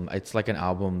album. It's like an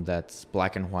album that's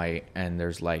black and white, and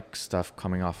there's like stuff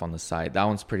coming off on the side. That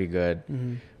one's pretty good.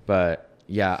 But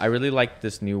yeah, I really like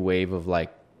this new wave of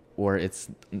like, where it's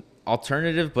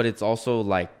alternative, but it's also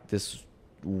like this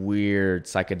weird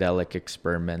psychedelic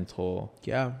experimental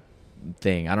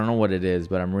thing. I don't know what it is,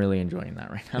 but I'm really enjoying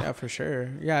that right now. Yeah, for sure.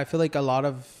 Yeah, I feel like a lot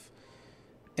of,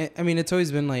 I mean, it's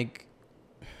always been like,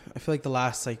 I feel like the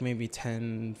last like maybe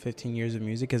 10, 15 years of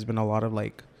music has been a lot of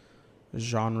like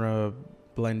genre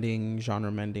blending,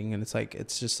 genre mending. And it's like,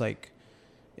 it's just like,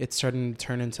 it's starting to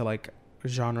turn into like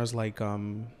genres like, I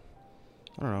don't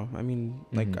know. I mean,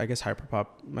 like, I guess hyperpop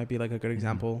might be like a good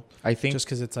example. I think just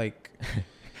because it's like,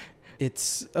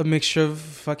 it's a mixture of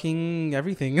fucking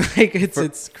everything. Like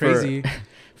it's crazy.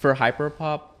 For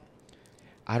hyperpop,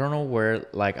 I don't know where,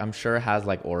 like, I'm sure it has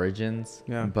like origins,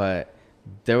 but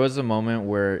there was a moment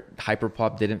where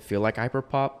hyperpop didn't feel like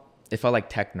hyperpop. It felt like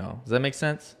techno. Does that make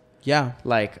sense? Yeah.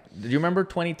 Like, do you remember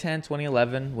 2010,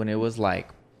 2011 when it was like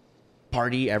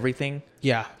party everything?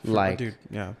 Yeah. Like, dude.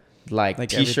 Yeah. Like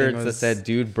t-shirts that said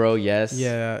dude, bro, yes.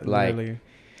 Yeah. Like, literally.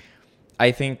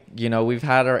 I think, you know, we've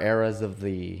had our eras of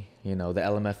the, you know, the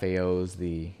LMFAOs,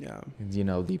 you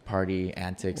know, the party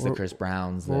antics, the Chris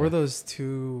Browns. What were those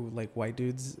two like white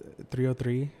dudes?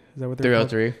 303? Is that what they're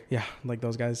 303? Called? Yeah, like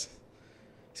those guys.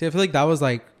 See, I feel like that was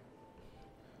like,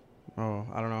 I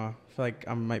don't know. I feel like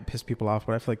I might piss people off,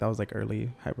 but I feel like that was like early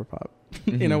hyperpop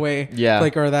in a way. Yeah.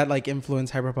 Like, or that like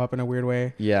influenced hyperpop in a weird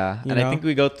way. Yeah. And I think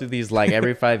we go through these like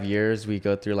every 5 years, we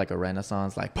go through like a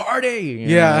renaissance, like party.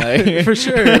 Yeah, like. for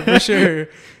sure. For sure.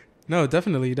 No,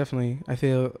 definitely. I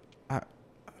feel, I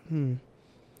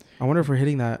wonder if we're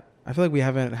hitting that. I feel like we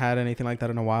haven't had anything like that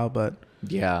in a while, but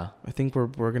yeah, I think we're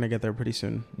going to get there pretty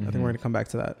soon. I think we're going to come back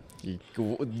to that.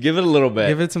 Give it a little bit.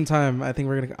 Give it some time. I think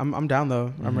we're going to, I'm down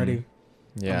though. I'm ready.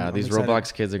 Yeah. These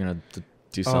Roblox kids are going to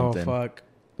do something. Oh, fuck.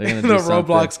 They're going to the do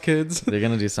something. Roblox kids. They're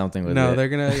going to do something with it. No, they're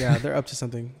going to, yeah, they're up to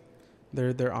something.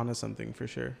 They're onto something for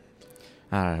sure.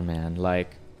 I don't know, man.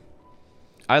 Like,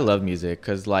 I love music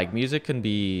because like music can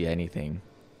be anything.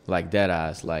 Like dead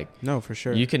ass, like no, for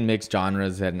sure. You can mix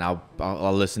genres and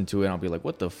I'll listen to it and I'll be like,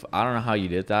 what the I don't know how you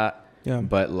did that. Yeah.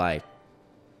 But like,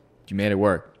 you made it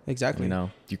work. Exactly. You know,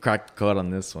 you cracked the code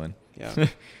on this one. Yeah.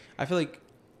 I feel like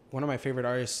one of my favorite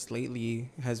artists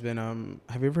lately has been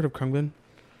have you ever heard of Krungbin?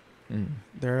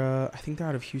 They're I think they're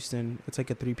out of Houston. It's like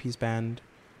a 3-piece band.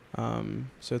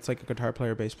 So it's like a guitar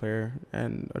player, bass player,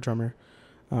 and a drummer.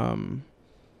 And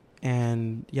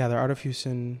yeah, they're out of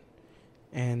Houston.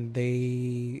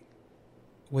 And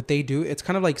what they do, it's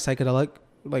kind of like psychedelic,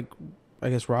 like I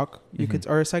guess rock, you could,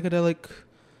 or psychedelic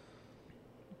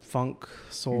funk,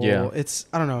 soul. Yeah. It's,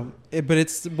 I don't know, but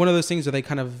it's one of those things where they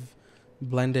kind of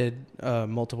blended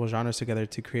multiple genres together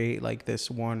to create like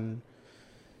this one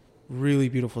really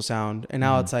beautiful sound. And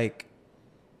now it's like,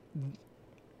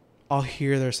 I'll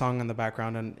hear their song in the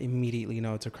background and immediately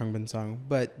know it's a Krungbin song.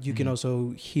 But you can also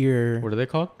hear. What are they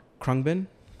called? Krungbin.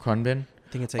 I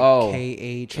think it's like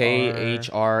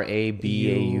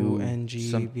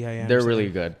KHRABAUNGBIN. They're really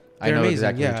good. I know amazing.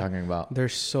 Exactly what you're talking about. They're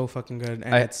so fucking good.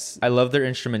 And I love their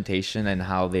instrumentation and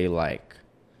how they like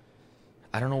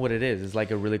I don't know what it is. It's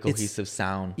like a really cohesive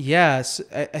sound. Yes,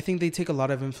 I think they take a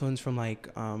lot of influence from like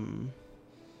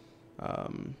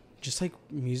just like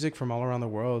music from all around the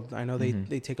world. I know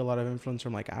they take a lot of influence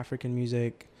from like African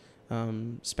music,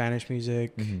 Spanish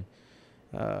music,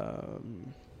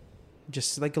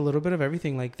 just like a little bit of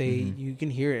everything. Like you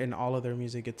can hear it in all of their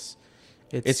music.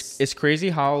 It's crazy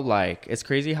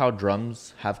how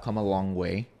drums have come a long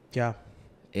way. Yeah.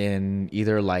 In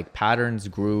either like patterns,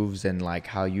 grooves, and like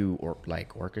how you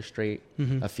orchestrate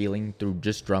a feeling through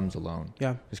just drums alone.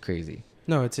 Yeah, it's crazy.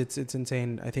 No, it's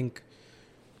insane. I think,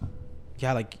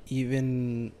 yeah, like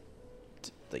even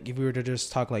like if we were to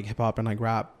just talk like hip hop and like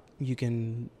rap,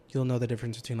 you'll know the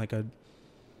difference between like a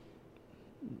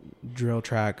drill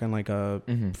track and like a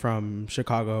from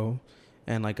Chicago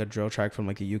and like a drill track from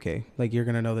like the UK. Like you're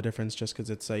gonna know the difference just because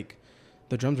it's like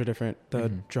the drums are different. The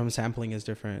drum sampling is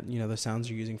different. You know, the sounds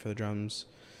you're using for the drums,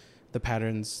 the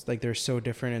patterns, like they're so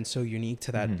different and so unique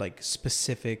to that like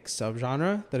specific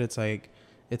subgenre that it's like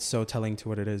it's so telling to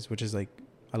what it is, which is like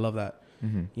I love that.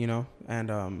 You know,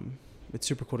 and it's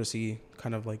super cool to see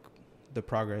kind of like the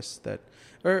progress that,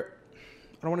 or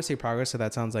I don't want to say progress, so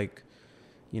that sounds like,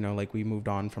 you know, like we moved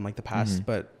on from like the past,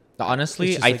 but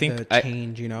honestly, I think the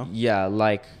change, you know, yeah,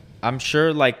 like I'm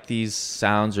sure like these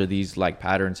sounds or these like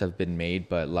patterns have been made,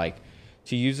 but like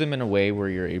to use them in a way where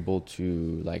you're able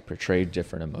to like portray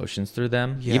different emotions through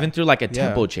them, even through like a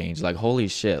tempo change, like holy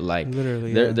shit, like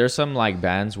literally there's some like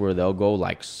bands where they'll go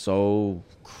like so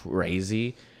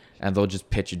crazy and they'll just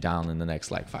pitch it down in the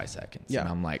next like 5 seconds. Yeah. And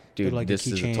I'm like, dude, like this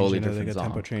is a totally different like song. A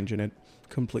tempo change and it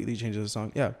completely changes the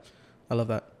song. Yeah. I love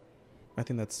that. I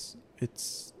think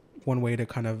it's one way to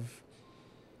kind of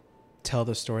tell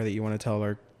the story that you want to tell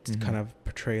or to kind of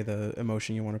portray the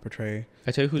emotion you want to portray.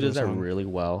 I tell you who does that really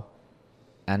well.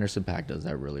 Anderson .Paak does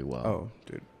that really well. Oh,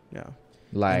 dude. Yeah.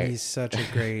 Like, and he's such a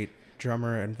great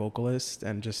drummer and vocalist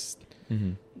and just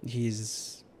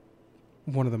he's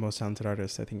one of the most talented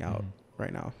artists I think out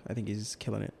right now. I think he's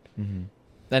killing it.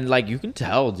 And like you can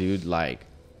tell, dude, like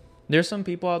there's some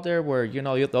people out there where, you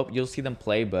know, you'll see them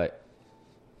play, but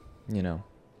you know,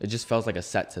 it just feels like a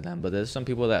set to them. But there's some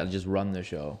people that just run the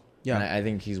show. Yeah. And I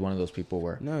think he's one of those people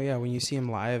where... No, yeah, when you see him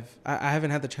live... I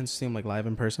haven't had the chance to see him like live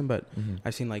in person, but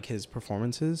I've seen like his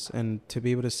performances, and to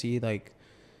be able to see like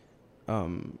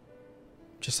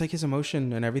just like his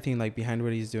emotion and everything like behind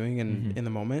what he's doing and in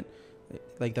the moment,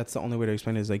 like that's the only way to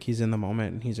explain it, is like he's in the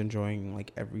moment and he's enjoying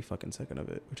like every fucking second of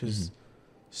it, which is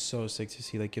so sick to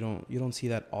see. Like you don't see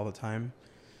that all the time,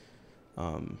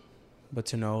 but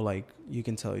to know, like, you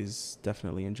can tell he's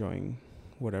definitely enjoying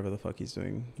whatever the fuck he's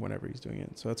doing whenever he's doing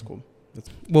it. So that's cool.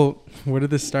 Well, where did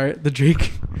this start? The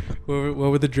Drake. What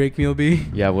would the Drake meal be?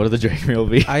 Yeah, what would the Drake meal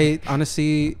be? I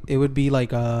honestly, it would be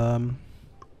like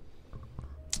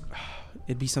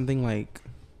it'd be something like,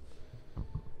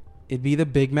 it'd be the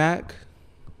Big Mac.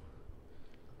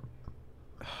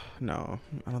 No,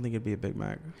 I don't think it'd be a Big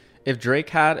Mac. If Drake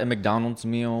had a McDonald's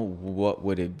meal, what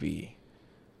would it be?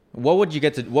 What would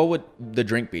the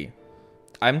drink be?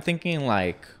 I'm thinking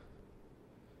like,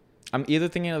 I'm either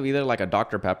thinking of like a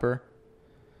Dr. Pepper.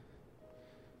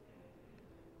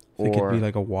 It could be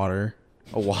like a water.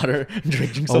 A water?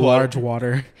 Drinking a large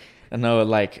water. No,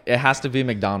 like it has to be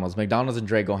McDonald's. McDonald's and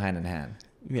Drake go hand in hand.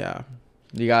 Yeah.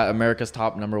 You got America's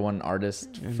top #1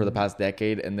 artist for the past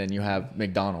decade, and then you have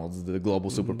McDonald's, the global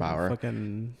superpower.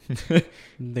 Fucking,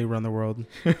 they run the world.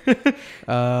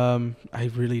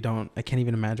 I really don't. I can't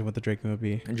even imagine what the Drake meal would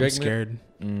be. I'm scared.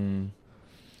 I'm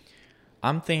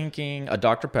thinking a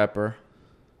Dr. Pepper.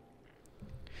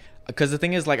 Because the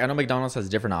thing is, like, I know McDonald's has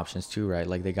different options too, right?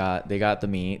 Like they got the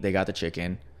meat, they got the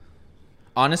chicken.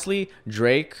 Honestly,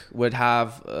 Drake would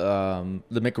have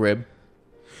the McRib.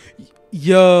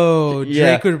 Yo,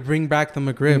 Drake would bring back the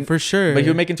McRib for sure. But he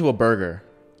would make it into a burger.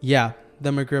 Yeah,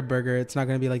 the McRib burger. It's not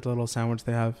going to be like the little sandwich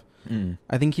they have.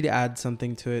 I think he'd add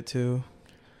something to it too.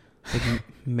 Like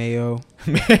mayo.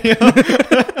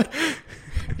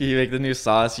 You make the new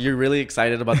sauce. You're really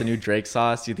excited about the new Drake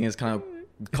sauce. You think it's kind of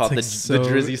called like the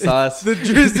Drizzy sauce. The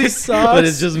Drizzy sauce. But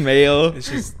it's just mayo. It's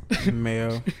just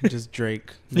mayo. Just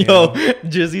Drake. Mayo. Yo,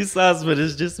 Drizzy sauce, but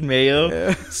it's just mayo.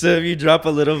 Yeah. So if you drop a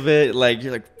little bit, like,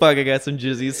 you're like, fuck, I got some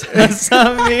Drizzy sauce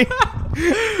on me.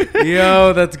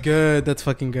 Yo, that's good. That's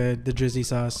fucking good. The Drizzy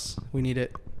sauce. We need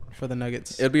it for the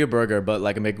nuggets. It'd be a burger, but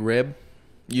like a McRib.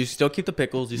 You still keep the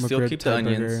pickles. You still keep the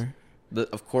onions.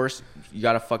 Of course, you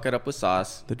got to fuck it up with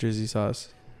sauce. The Drizzy sauce.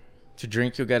 To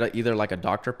drink, you'll get either like a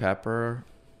Dr. Pepper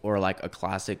or like a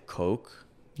classic Coke.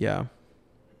 Yeah.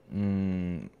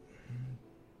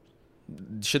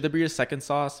 Should there be a second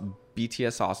sauce?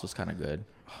 BTS sauce was kind of good.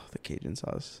 Oh, the Cajun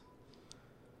sauce.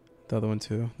 The other one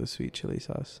too, the sweet chili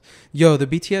sauce. Yo, the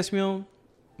BTS meal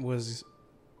was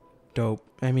dope.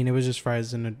 I mean, it was just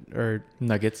fries or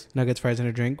Nuggets, fries, and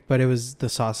a drink, but it was the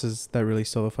sauces that really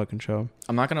stole the fucking show.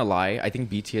 I'm not gonna lie, I think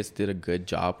BTS did a good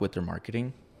job with their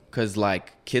marketing, because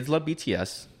like kids love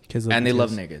BTS, they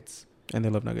love nuggets, and they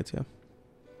love nuggets. Yeah,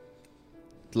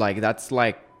 like that's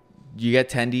like you get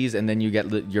tendies and then you get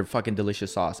your fucking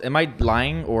delicious sauce. Am I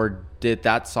lying, or did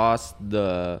that sauce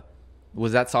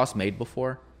was that sauce made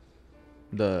before?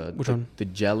 Which one? The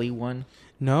jelly one?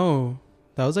 No,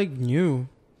 that was like new.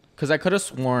 Because I could have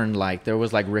sworn like there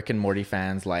was like Rick and Morty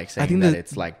fans like saying that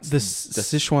it's like the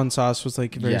Sichuan sauce was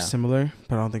like very similar,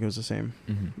 but I don't think it was the same.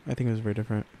 I think it was very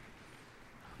different.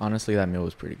 Honestly, that meal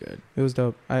was pretty good. It was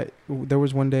dope. There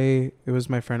was one day, it was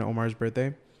my friend Omar's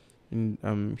birthday,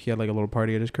 and he had like a little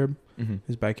party at his crib,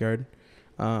 his backyard.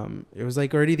 It was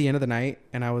like already the end of the night,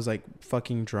 and I was like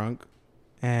fucking drunk,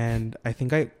 and I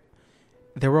think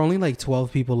there were only like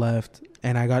 12 people left,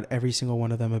 and I got every single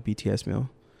one of them a BTS meal.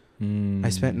 I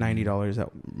spent $90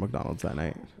 at McDonald's that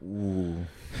night. Ooh,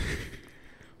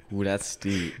 that's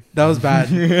steep. That was bad.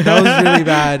 That was really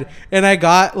bad. And I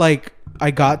got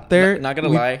there. Not gonna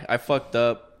lie, I fucked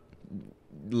up.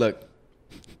 Look,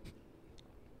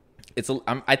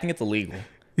 I think it's illegal.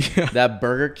 Yeah. That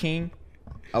Burger King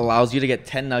allows you to get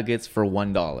 10 nuggets for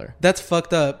 $1. That's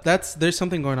fucked up. There's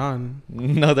something going on.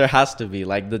 No, there has to be.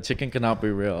 Like the chicken cannot be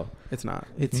real. It's not.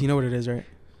 It's you know what it is, right?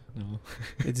 No.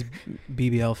 It's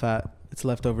BBL fat. It's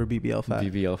leftover BBL fat.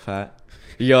 BBL fat.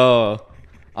 Yo,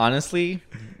 honestly,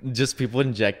 just people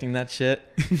injecting that shit.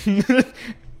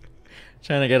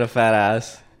 Trying to get a fat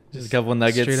ass. Just a couple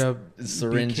nuggets. Straight up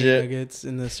syringe BK it. Nuggets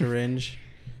in the syringe.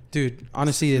 Dude,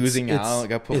 honestly, it's oozing out.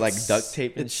 Got to put like duct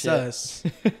tape and shit. Sus.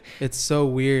 It's so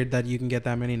weird that you can get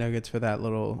that many nuggets for that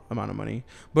little amount of money.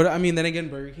 But I mean, then again,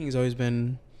 Burger King's always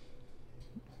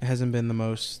hasn't been the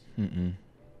most.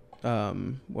 How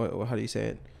do you say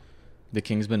it? The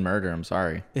King's been murder. I'm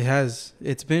sorry. It has.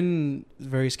 It's been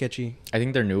very sketchy. I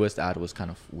think their newest ad was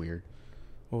kind of weird.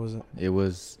 What was it? It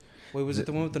was. Wait, was it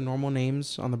the one with the normal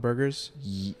names on the burgers?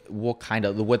 Well, kind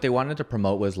of. What they wanted to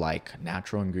promote was like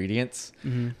natural ingredients,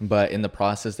 but in the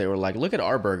process, they were like, "Look at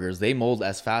our burgers; they mold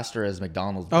as faster as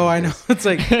McDonald's." Oh, I know. It's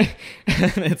like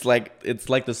it's like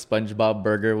the SpongeBob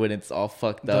burger when it's all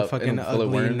fucked up, the fucking and full ugly,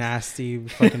 of worms. nasty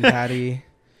fucking patty.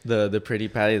 The pretty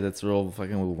patty that's real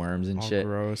fucking with worms and all shit.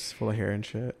 Gross, full of hair and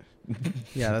shit.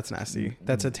 Yeah, that's nasty.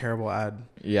 That's a terrible ad.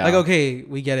 Yeah, like okay,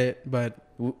 we get it, but.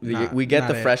 We get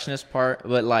the freshness part,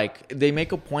 but like they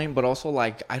make a point, but also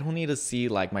like I don't need to see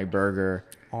like my burger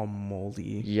all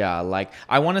moldy. Yeah, like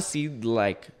I want to see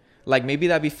like maybe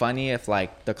that'd be funny if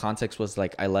like the context was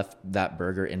like I left that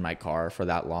burger in my car for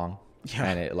that long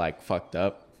and it like fucked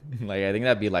up. Like I think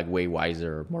that'd be like way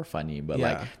wiser or more funny. But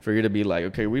like for you to be like,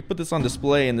 okay, we put this on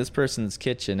display in this person's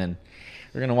kitchen and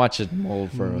we're gonna watch it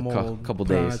mold for a couple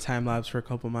days. Time lapse for a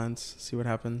couple months. See what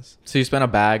happens. So you spent a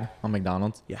bag on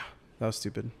McDonald's? Yeah. That was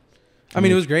stupid. I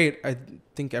mean, it was great. I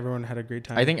think everyone had a great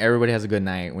time. I think everybody has a good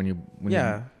night when you.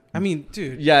 I mean,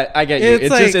 dude. Yeah, I get you. It's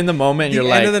like just in the moment. You're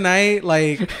like. End of the night,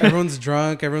 like everyone's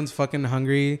drunk, everyone's fucking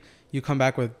hungry. You come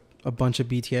back with a bunch of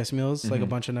BTS meals, like a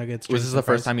bunch of nuggets. Was this the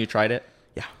first time you tried it?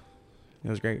 Yeah, it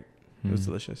was great. It was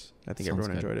delicious. I think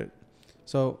everyone enjoyed it.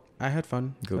 So I had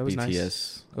fun. Go that was BTS.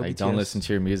 Nice. Go I BTS. don't listen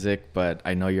to your music, but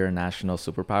I know you're a national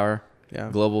superpower.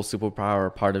 Yeah. Global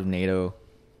superpower, part of NATO.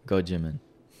 Go Jimin.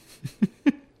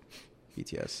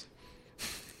 BTS.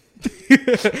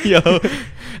 Yo.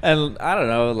 And I don't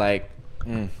know, like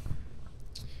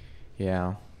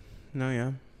yeah. No,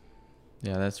 yeah.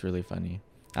 Yeah, that's really funny.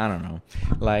 I don't know.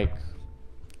 Like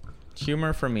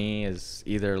humor for me is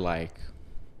either like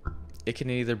it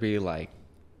can either be like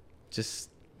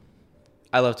just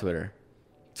I love Twitter.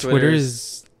 Twitter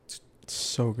is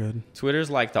so good. Twitter's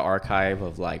like the archive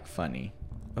of like funny.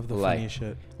 Of the funny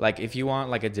shit. Like if you want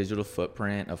like a digital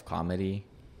footprint of comedy,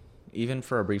 even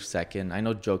for a brief second, I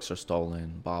know jokes are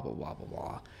stolen, blah blah blah blah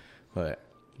blah, but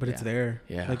it's there.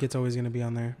 Yeah, like it's always gonna be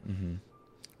on there.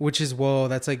 Which is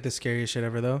that's like the scariest shit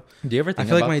ever though. Do you ever think I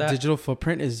feel about like my that? digital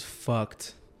footprint is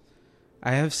fucked.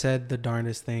 I have said the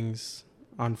darndest things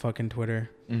on fucking Twitter,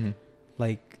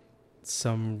 like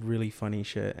some really funny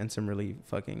shit and some really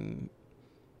fucking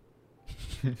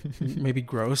maybe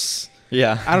gross.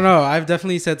 Yeah, I don't know. I've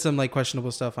definitely said some like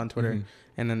questionable stuff on Twitter,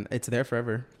 and then it's there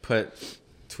forever. Put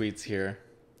tweets here.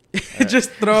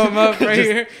 Just throw them up right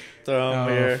here. Throw them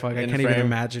here. Fuck! I can't even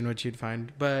imagine what you'd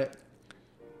find. But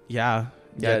yeah,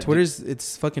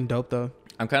 it's fucking dope though.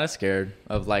 I'm kind of scared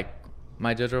of like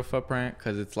my digital footprint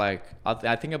because it's like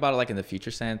I think about it like in the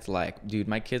future sense. Like, dude,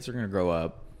 my kids are gonna grow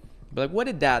up, but like, what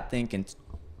did Dad think in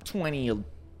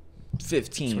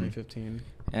 2015. 2015.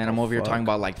 And I'm over here fuck. talking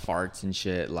about like farts and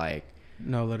shit, like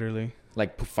No, literally.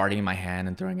 farting in my hand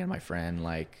and throwing it at my friend,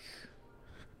 like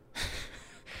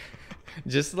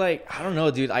just like I don't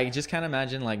know, dude. I just can't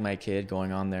imagine like my kid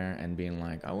going on there and being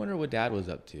like, I wonder what dad was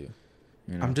up to. You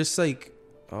know? I'm just like,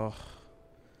 oh,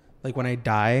 like when I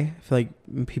die, I feel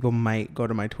like people might go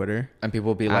to my Twitter. And people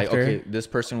will be like, After? okay, this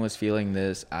person was feeling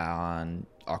this on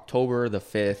October the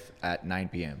 5th at 9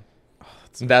 p.m.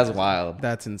 That's wild.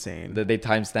 That's insane. That they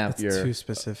timestamp That's your too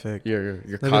specific. your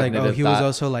They'll be like, cognitive oh, he was thought.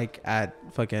 also like at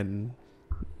fucking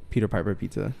Peter Piper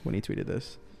Pizza when he tweeted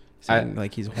this. Saying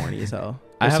like he's horny as hell.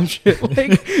 I Or have- some shit.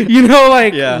 Like, you know,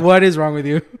 like Yeah. what is wrong with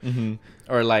you? Mm-hmm.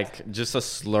 Or like just a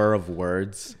slur of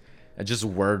words, just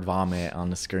word vomit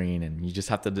on the screen, and you just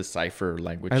have to decipher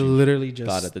like what I you literally thought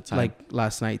just at the time. like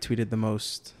last night tweeted the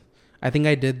most. I think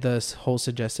I did this whole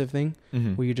suggestive thing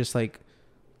Mhm. where you just like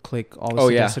click all the Oh,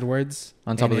 yeah. suggested words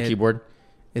on top of and the keyboard.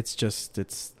 It's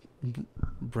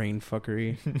brain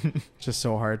fuckery. Just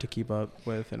so hard to keep up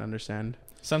with and understand.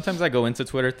 Sometimes I go into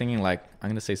Twitter thinking like I'm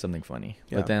gonna say something funny,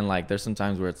 Yeah. but then like there's some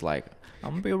times where it's like I'm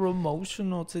gonna be real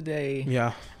emotional today.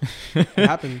 Yeah, it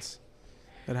happens.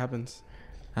 It happens.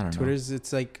 I don't know. Twitter's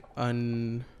it's like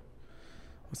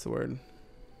what's the word?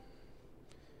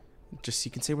 Just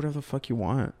you can say whatever the fuck you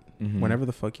want, Mhm. whenever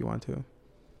the fuck you want to,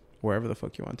 wherever the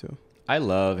fuck you want to. I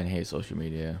love and hate social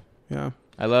media. Yeah,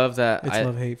 I love that. it's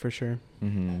love hate for sure.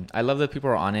 Mm-hmm. I love that people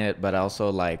are on it, but also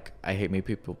like I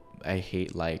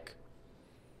hate like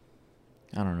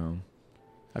I don't know.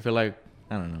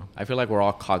 I feel like we're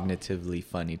all cognitively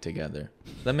funny together.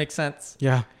 Does that make sense?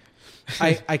 Yeah,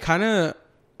 I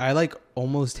like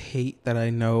almost hate that I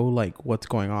know like what's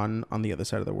going on the other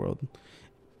side of the world,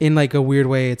 in like a weird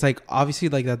way. It's like obviously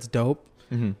like that's dope,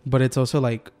 Mm-hmm. but it's also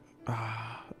like it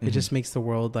Mhm. just makes the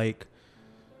world like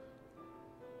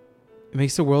it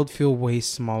makes the world feel way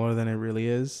smaller than it really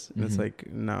is. And it's Mhm.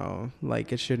 like no,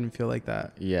 like it shouldn't feel like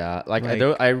that. Yeah, like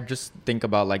I just think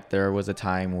about like there was a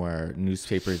time where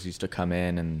newspapers used to come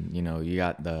in, and you know you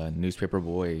got the newspaper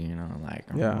boy, you know, like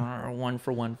Yeah. 1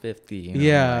 for 150, you know,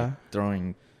 Yeah. like throwing,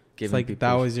 It's giving like people,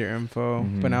 that was your info,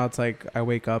 Mhm. but now it's like I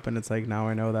wake up and it's like now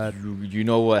I know that you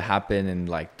know what happened in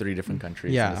like 3 different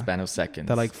countries in Yeah. the span of seconds.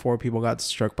 that like 4 people got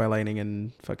struck by lightning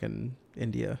in fucking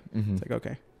India. Mhm. It's like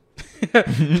okay,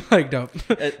 like dope.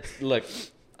 Look,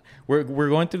 we're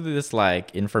going through this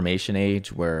like information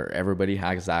age where everybody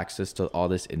has access to all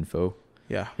this info.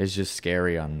 Yeah, It's just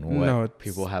scary on what No, it's-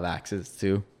 people have access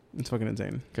to, it's fucking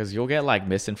insane. because you'll get like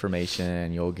misinformation,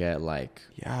 and you'll get like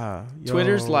Yeah,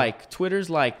 Twitter's yo.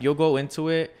 like you'll go into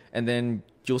it and then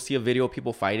you'll see a video of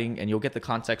people fighting, and you'll get the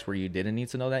context where you didn't need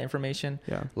to know that information.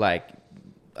 Yeah. Like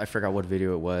I forgot what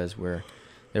video it was where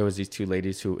there was these 2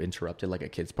 ladies who interrupted like a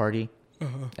kids party,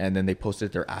 and then they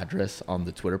posted their address on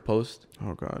the Twitter post.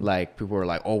 Oh god. Like people were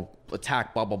like, "Oh,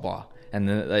 attack, blah blah blah," and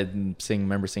then I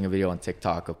remember seeing a video on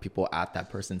TikTok of people at that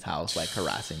person's house like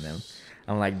harassing them.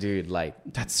 I'm like, dude, like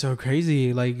That's so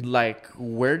crazy. Like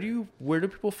where do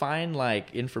people find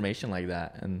like information like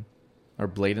that and are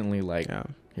blatantly like, yeah.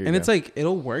 here you And it's go. like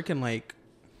it'll work and like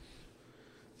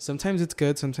sometimes it's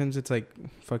good, sometimes it's like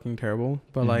fucking terrible.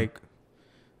 But Mhm. like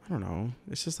I don't know.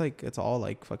 It's just like it's all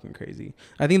like fucking crazy.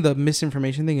 I think the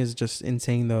misinformation thing is just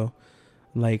insane though.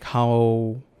 Like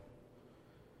how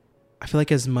I feel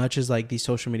like as much as like these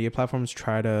social media platforms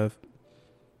try to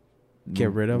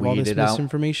get rid of all Weed this it out.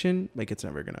 misinformation, like it's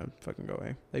never gonna fucking go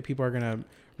away. Like people are gonna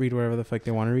read whatever the fuck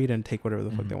they want to read and take whatever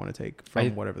the fuck Mhm. they want to take from I-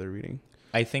 whatever they're reading.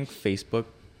 I think Facebook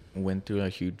went through a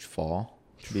huge fall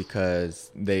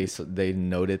because they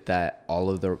noted that all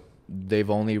of the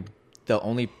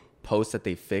only posts that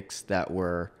they fixed that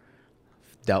were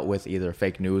dealt with either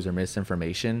fake news or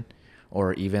misinformation,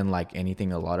 or even like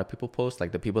anything a lot of people post,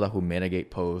 like the people who mitigate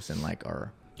posts and like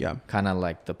are Yeah. kind of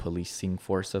like the policing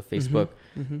force of Facebook,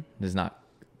 Mm-hmm. is not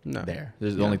No. there.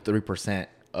 There's Yeah. only 3%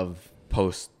 of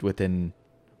posts within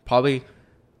probably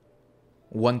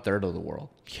 1/3 of the world.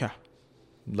 Yeah.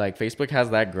 Like Facebook has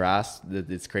that grasp that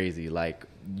it's crazy. Like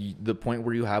the point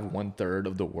where you have 1/3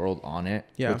 of the world on it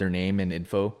Yeah. with their name and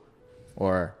info,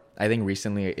 or I think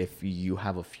recently if you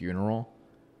have a funeral,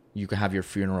 you can have your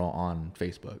funeral on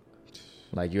Facebook.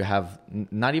 Like you have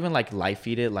not even like live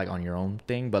feed it like on your own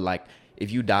thing, but like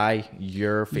if you die,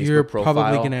 your Facebook You're profile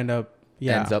probably gonna end up.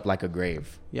 Yeah. ends up like a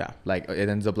grave. Yeah. Like it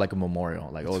ends up like a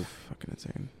memorial. Like, oh, Fucking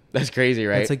insane. that's crazy,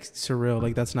 right? That's like surreal.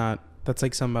 Like that's not. That's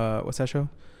like some what's that show?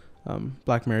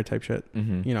 Black Mirror type shit.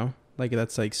 Mhm. You know, like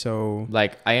that's like so.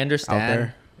 Like I understand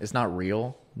there. it's not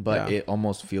real, but Yeah. it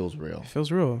almost feels real. It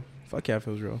feels real. Fuck yeah, it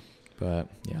feels real. But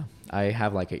yeah, I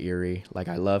have like a eerie, like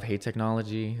I love hate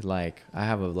technology. Like I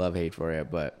have a love hate for it,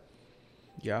 but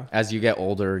Yeah. As you get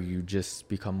older, you just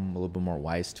become a little bit more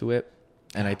wise to it.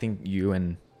 And I think you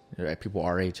and people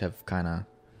our age have kind of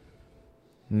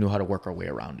knew how to work our way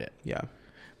around it. Yeah.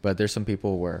 But there's some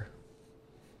people where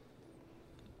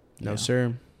No,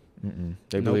 sir. they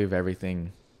Nope. believe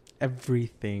everything.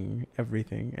 Everything,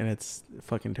 and it's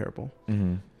fucking terrible.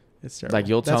 Mm-hmm. It's terrible. Like,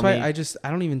 you'll That's tell why me. I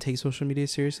don't even take social media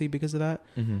seriously because of that.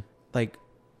 Mm-hmm.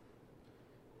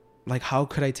 Like how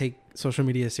could I take social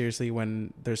media seriously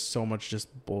when there's so much just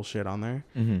bullshit on there?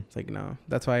 Mm-hmm. It's like, no.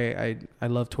 That's why I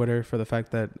love Twitter, for the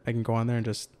fact that I can go on there and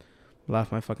just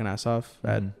laugh my fucking ass off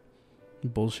at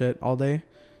bullshit all day,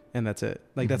 and that's it.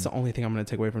 Like, that's the only thing I'm gonna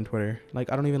take away from Twitter.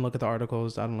 Like, I don't even look at the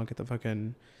articles. I don't look at the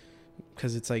fucking,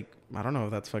 because it's like, I don't know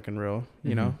if that's fucking real,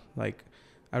 you know? Like,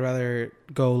 I'd rather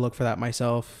go look for that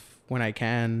myself when I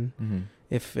can,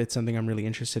 if it's something I'm really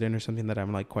interested in or something that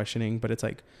I'm like questioning. But it's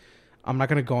like, I'm not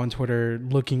gonna go on Twitter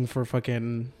looking for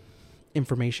fucking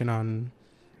information on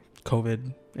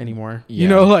COVID anymore. Yeah. You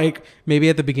know, like, maybe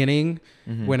at the beginning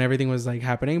when everything was like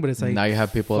happening, but it's like, now you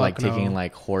have people like fuck no. taking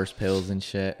like horse pills and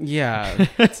shit. Yeah.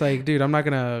 It's like, dude, I'm not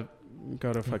gonna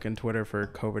go to fucking Twitter for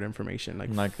COVID information. Like,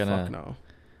 I'm not gonna- fuck no.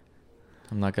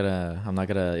 I'm not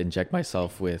gonna inject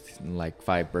myself with like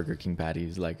 5 Burger King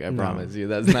patties. Like, I No. promise you,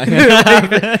 that's not gonna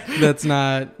happen. That's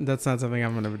not something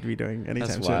I'm gonna be doing anytime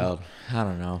That's soon. wild. I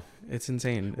don't know. It's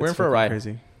insane. We're It's in for a fucking ride.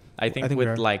 Crazy. I think we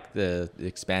are. with like the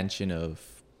expansion of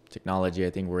technology, I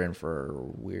think we're in for a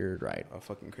weird ride. A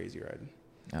fucking crazy ride.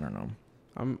 I don't know.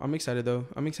 I'm excited though.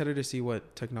 I'm excited to see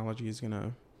what technology is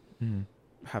gonna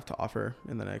have to offer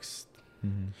in the next.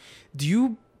 Do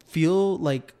you feel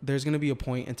like there's gonna be a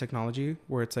point in technology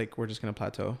where it's like we're just gonna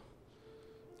plateau?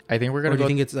 I think we're Or gonna do you go.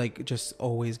 think it's like just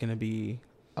always gonna be?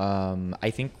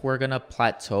 I think we're gonna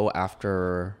plateau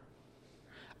after.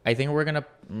 I think we're gonna.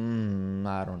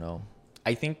 I don't know.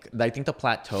 I think the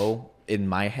plateau in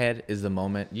my head is the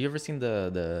moment. You ever seen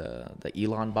the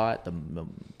Elon bot, the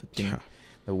thing, Yeah.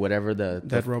 the whatever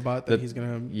That robot that he's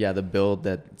gonna. yeah, the build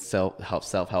that self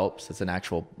helps. It's an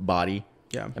actual body.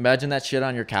 Yeah. Imagine that shit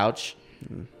on your couch,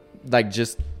 like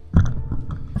just.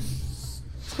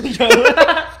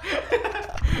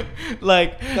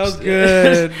 Like, That was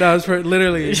good. That was for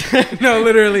literally. No,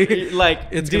 literally. like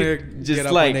It's dude, gonna just get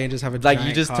up like one day and just have a like you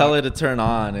giant just cock. tell it to turn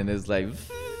on and it's like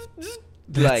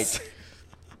like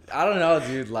I don't know,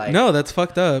 dude. Like, No, that's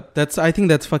fucked up. I think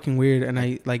that's fucking weird, and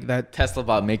I like that. Tesla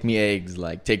bot, make me eggs,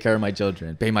 like take care of my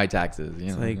children, pay my taxes. You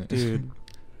It's know, like, dude,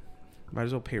 might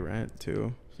as well pay rent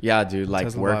too. yeah, dude, like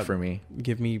Tesla work bot. for me.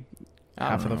 Give me I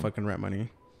half don't of the know. fucking rent money.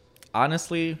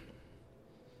 Honestly,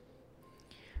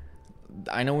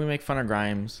 I know we make fun of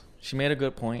Grimes. She made a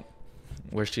good point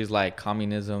where she's like,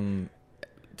 communism,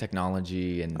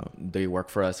 technology, and they work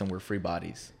for us and we're free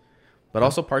bodies. But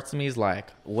also parts of me is like,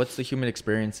 what's the human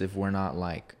experience if we're not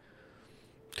like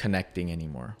connecting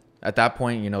anymore? At that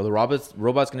point, you know, the robot's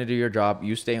going to do your job.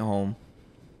 You stay home.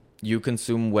 You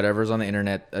consume whatever's on the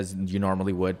internet as you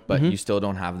normally would, but you still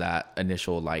don't have that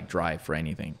initial like drive for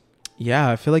anything. Yeah,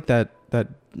 I feel like that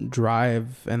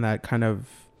drive and that kind of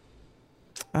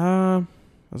I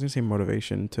was gonna say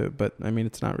motivation to, but I mean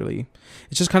it's not really.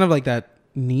 It's just kind of like that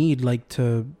need, like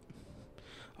to.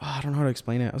 I don't know how to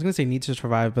explain it. I was gonna say need to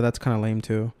survive, but that's kind of lame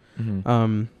too.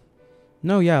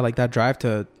 No, yeah, like that drive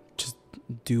to just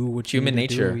do what you Human need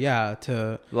to nature. do. Yeah,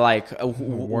 to Like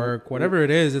work, whatever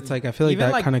it is. It's like I feel like even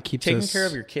that like kind of keeps taking us care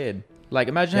of your kid. Like,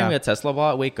 imagine Yeah. having a Tesla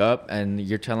bot wake up and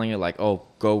you're telling it like, "Oh,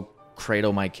 go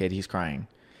cradle my kid. He's crying."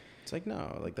 It's like,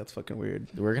 no, like that's fucking weird.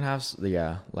 We're gonna have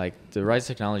like the rise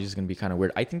of technology is gonna be kind of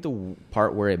weird. I think the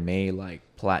part where it may like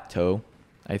plateau,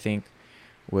 I think,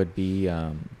 would be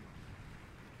I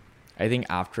think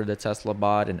after the Tesla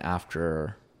bot and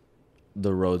after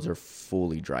the roads are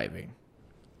fully driving,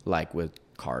 like with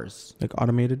cars. Like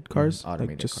automated cars, like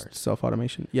automated just cars.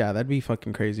 self-automation. Yeah, that'd be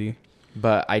fucking crazy.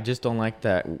 But I just don't like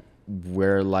that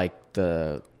we're like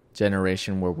the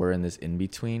generation where we're in this in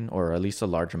between, or at least a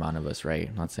large amount of us, right?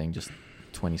 I'm not saying just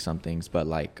 20 somethings, but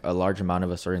like a large amount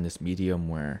of us are in this medium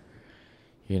where,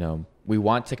 you know, we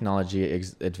want technology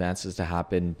advances to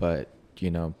happen, but, you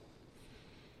know,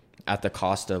 at the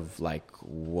cost of like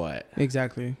what?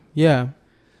 Exactly. Yeah.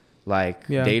 Like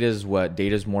Yeah. data's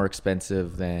more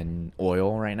expensive than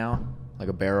oil right now. Like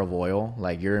a barrel of oil,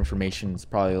 like your information is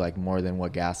probably like more than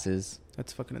what gas is.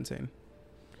 That's fucking insane.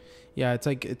 Yeah, it's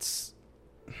like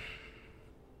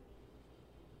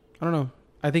I don't know.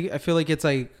 I feel like it's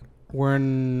like we're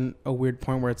in a weird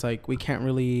point where it's like we can't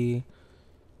really.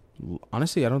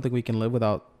 Honestly, I don't think we can live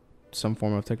without some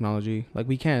form of technology. Like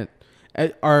we can't.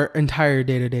 Our entire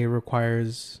day to day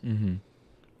requires. Mm-hmm.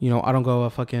 You know, I don't go a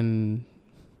fucking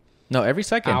No, every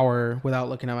second. hour without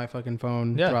looking at my fucking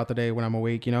phone throughout the day when I'm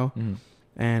awake, you know? Mm-hmm.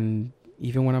 And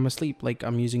even when I'm asleep, like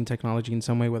I'm using technology in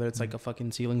some way, whether it's like a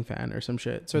fucking ceiling fan or some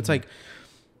shit. So it's like,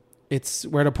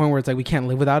 we're at a point where it's like we can't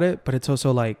live without it, but it's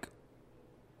also like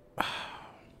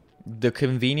the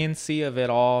conveniency of it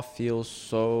all feels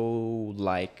so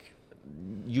like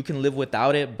you can live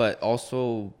without it, but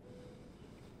also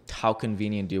how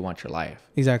convenient do you want your life?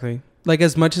 exactly. Like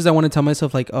as much as I want to tell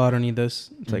myself like, oh, I don't need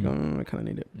this. It's like, oh, I kind of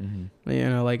need it. You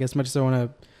know, like as much as I want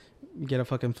to get a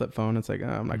fucking flip phone, it's like, oh,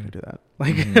 I'm not going to do that.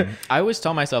 Like I always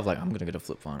tell myself like, I'm going to get a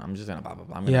flip phone. I'm just going to blah, blah,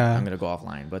 blah. I'm going to go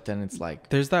offline. But then it's like,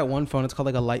 there's that one phone. It's called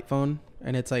like a light phone.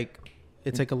 And it's like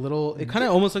a little, it kind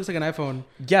of almost looks like an iPhone.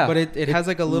 Yeah. But it has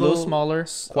like a little smaller,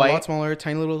 a lot smaller,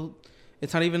 tiny little,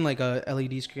 it's not even like a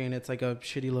LED screen. It's like a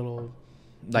shitty little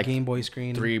like Game Boy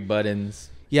screen. 3 buttons.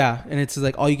 Yeah. And it's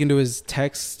like all you can do is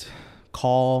text,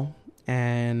 call,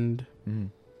 and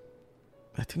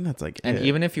I think that's like and it.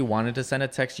 even if you wanted to send a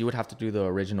text, you would have to do the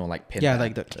original like pin. Yeah,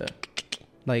 like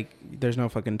like there's no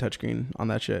fucking touchscreen on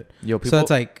that shit. Yo, people, so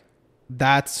that's like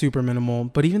that's super minimal.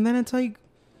 But even then, it's like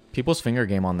people's finger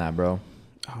game on that, bro.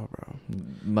 Oh, bro,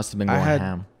 must have been going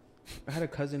ham. I had a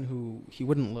cousin who he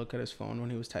wouldn't look at his phone when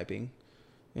he was typing,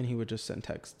 and he would just send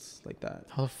texts like that.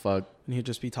 How the fuck? And he'd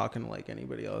just be talking to like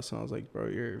anybody else, and I was like, bro,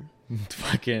 you're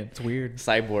fucking. It's weird.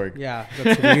 Cyborg. Yeah,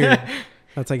 that's weird.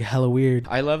 That's like hella weird.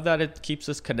 I love that it keeps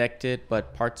us connected,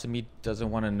 but parts of me doesn't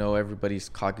want to know everybody's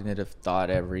cognitive thought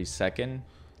every second.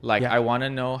 Like, I want to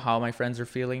know how my friends are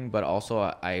feeling, but also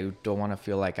I don't want to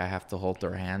feel like I have to hold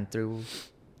their hand through.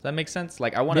 Does that make sense?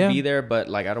 Like, I want to be there, but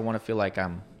like, I don't want to feel like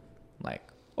I'm like,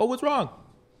 oh, what's wrong?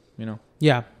 You know?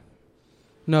 Yeah.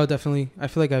 No, definitely. I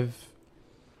feel like I've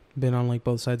been on like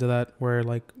both sides of that, where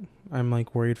like I'm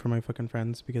like worried for my fucking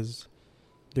friends because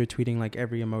they're tweeting like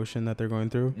every emotion that they're going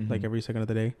through, like every second of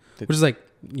the day, which is like,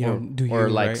 you know, or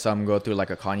like right? some go through like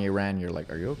a Kanye rant. You're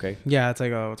like, are you okay? Yeah, it's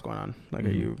like, oh, what's going on? Like,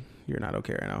 you're not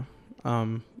okay right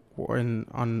now. Or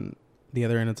on the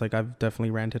other end, it's like I've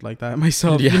definitely ranted like that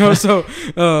myself, you know. So,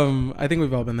 I think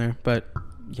we've all been there. But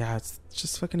yeah, it's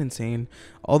just fucking insane.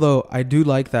 Although I do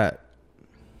like that,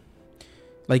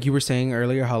 like you were saying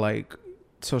earlier, how like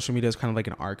social media is kind of like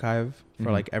an archive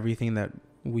for like everything that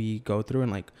we go through,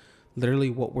 and like literally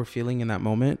what we're feeling in that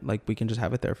moment, like we can just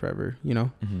have it there forever, you know?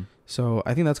 So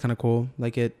I think that's kind of cool.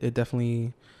 Like it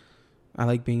definitely, I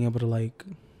like being able to like,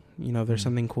 you know, there's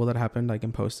something cool that happened, I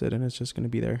can post it and it's just going to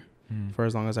be there for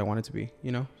as long as I want it to be,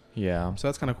 you know? Yeah. So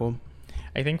that's kind of cool.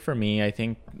 I think for me,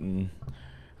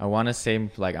 I want to say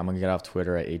like, I'm going to get off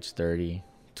Twitter at age 30,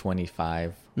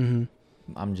 25.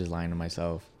 I'm just lying to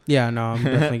myself. Yeah, no, I'm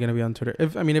definitely going to be on Twitter.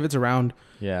 If it's around,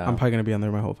 yeah, I'm probably going to be on there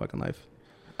my whole fucking life.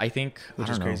 I think, which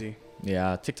is crazy.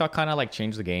 Yeah, TikTok kind of like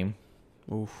changed the game.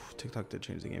 Oof, TikTok did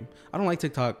change the game. I don't like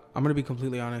TikTok. I'm gonna be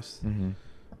completely honest.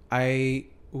 But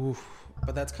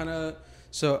that's kind of,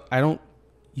 so I don't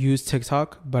use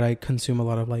TikTok, but I consume a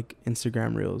lot of like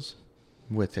Instagram Reels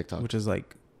with TikTok, which is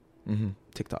like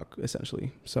TikTok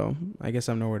essentially. So I guess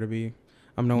I'm nowhere to be.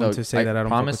 I'm no one to say that I don't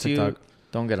promise fuck with TikTok.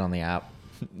 Don't get on the app.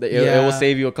 It will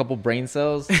save you a couple brain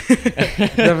cells.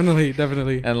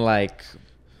 Definitely. And like,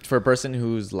 for a person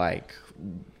who's like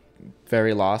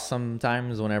very lost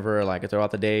sometimes, whenever like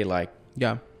throughout the day, like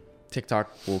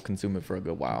TikTok will consume it for a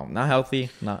good while. Not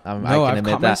healthy. I can I've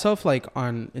admit caught that. myself like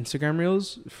on Instagram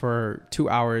Reels for 2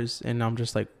 hours, and I'm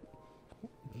just like,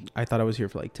 I thought I was here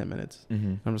for like 10 minutes.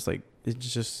 I'm just like,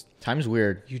 it's just time's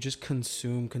weird. You just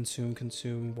consume,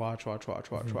 watch,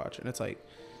 and it's like,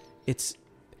 it's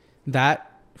that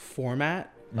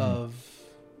format of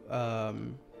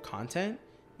content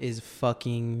is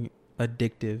fucking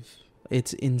addictive.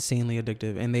 It's insanely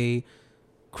addictive, and they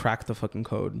crack the fucking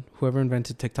code. Whoever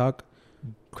invented TikTok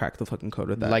cracked the fucking code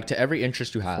with that. Like, to every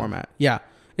interest you have. Format. Yeah.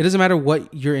 It doesn't matter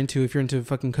what you're into. If you're into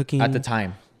fucking cooking. At the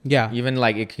time. Yeah. Even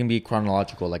like it can be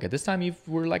chronological. Like at this time you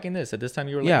were liking this. At this time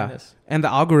you were liking this. And the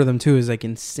algorithm too is like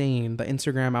insane. The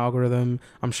Instagram algorithm.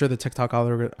 I'm sure the TikTok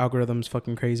algorithm's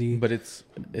fucking crazy. But it's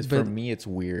for me, it's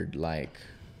weird. Like,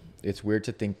 it's weird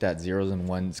to think that zeros and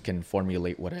ones can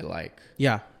formulate what I like.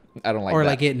 Yeah. I don't like or that.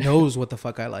 Like it knows what the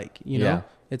fuck I like, you know?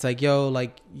 It's like, yo,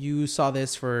 like you saw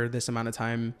this for this amount of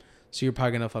time, so you're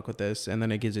probably gonna fuck with this, and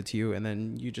then it gives it to you, and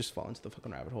then you just fall into the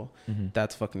fucking rabbit hole.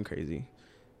 That's fucking crazy.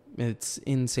 It's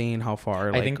insane how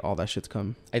far I think all that shit's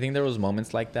come. I think there was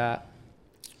moments like that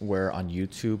where on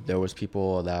YouTube there was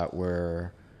people that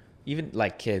were even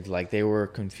like kids, like they were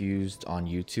confused on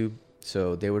YouTube,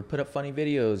 so they would put up funny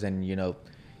videos, and you know,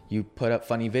 you put up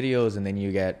funny videos and then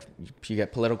you get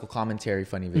political commentary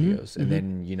funny videos. And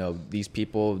then, you know, these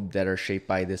people that are shaped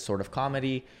by this sort of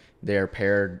comedy, they're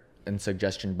paired in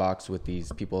suggestion box with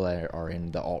these people that are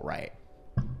in the alt-right.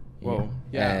 Whoa.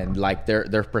 Yeah. And like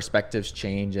their perspectives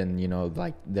change, and you know,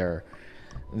 like their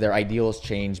ideals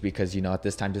change because, you know, at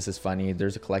this time this is funny.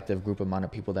 There's a collective group amount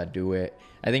of people that do it.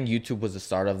 I think YouTube was the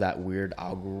start of that weird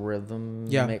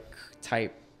algorithmic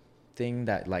type thing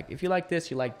that, like, if you like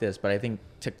this, you like this. But I think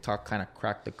TikTok kind of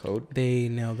cracked the code. They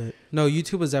nailed it. No,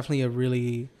 YouTube was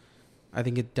definitely I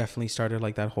think it definitely started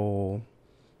like that whole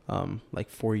like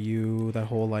For You, that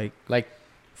whole like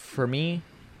for me,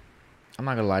 I'm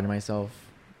not gonna lie to myself,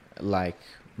 like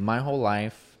my whole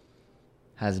life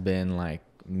has been like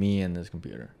me and this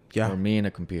computer, or me and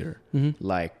a computer,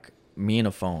 like me and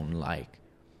a phone. Like,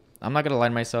 I'm not gonna lie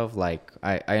to myself, like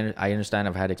I understand,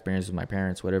 I've had experience with my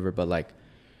parents, whatever, but like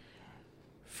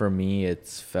for me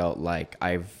it's felt like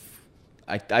I've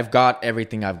got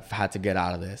everything I've had to get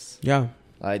out of this.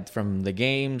 Like from the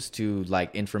games to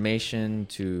like information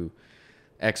to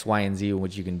X, Y, and Z,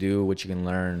 what you can do, what you can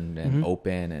learn and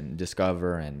open and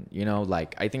discover. And, you know,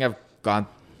 like I think I've gone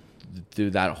through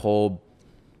that whole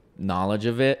knowledge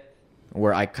of it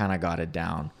where I kind of got it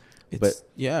down. It's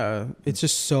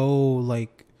just so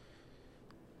like,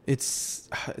 it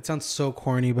sounds so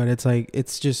corny, but it's like,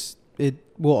 it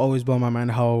will always blow my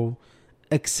mind how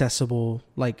accessible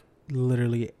like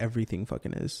literally everything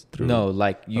fucking is through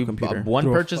like you one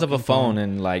purchase of a phone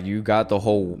and like you got the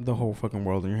whole fucking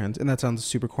world in your hands. And that sounds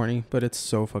super corny, but it's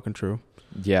so fucking true.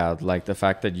 Yeah, like the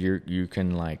fact that you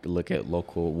can like look at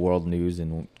local world news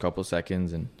in a couple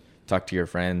seconds and talk to your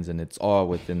friends, and it's all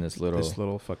within this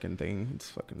little fucking thing. It's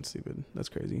fucking stupid. That's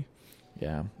crazy.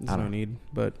 Yeah, there's no need,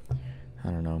 but I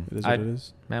don't know. It is what it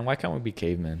is. Man, why can't we be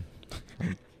cavemen?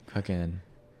 Fucking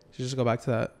should just go back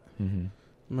to that. I'm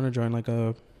gonna join like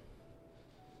a.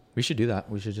 We should do that.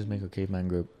 We should just make a caveman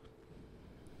group.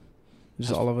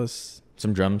 Just all of us.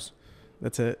 Some drums.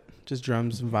 That's it. Just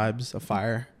drums and vibes, a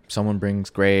fire. Someone brings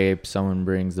grapes. Someone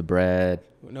brings the bread.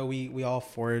 No, we all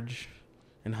forage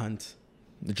and hunt.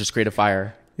 Just create a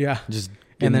fire. Yeah.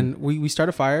 And then we start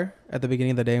a fire at the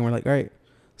beginning of the day, and we're like, all right,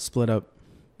 split up.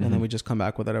 And then we just come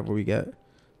back with whatever we get,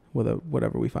 with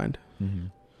whatever we find.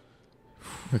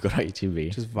 We go to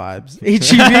HEB. Just vibes.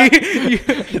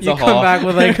 HEB. you come back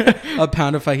with like a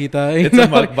pound of fajita. It's a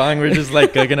mukbang. We're just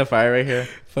like cooking a fire right here.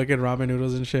 Fucking ramen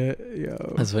noodles and shit.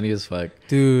 Yo. That's funny as fuck.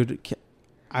 Dude,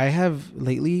 I've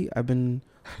been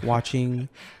watching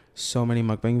so many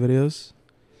mukbang videos.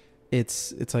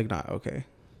 It's like not okay.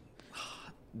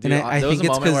 Dude, and I think was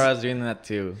a moment where I was doing that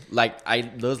too. Like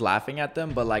I was laughing at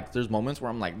them, but like there's moments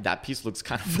where I'm like, that piece looks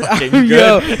kind of fucking good.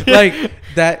 Yo, like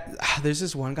that. There's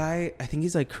this one guy. I think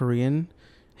he's like Korean.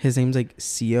 His name's like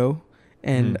Seo,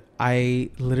 and I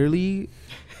literally,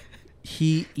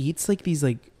 he eats like these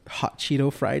like hot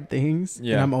Cheeto fried things,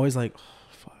 and I'm always like,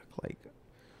 oh, fuck, like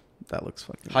that looks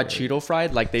fucking hot good. Cheeto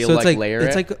fried. Like they like layer it.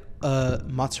 It's like a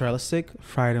mozzarella stick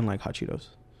fried in like hot Cheetos,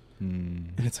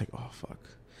 and it's like, oh fuck.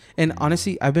 And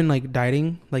honestly, I've been like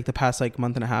dieting like the past like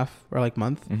month and a half or like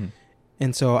month.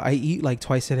 And so I eat like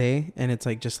twice a day, and it's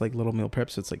like just like little meal prep.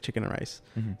 So it's like chicken and rice.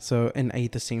 So, and I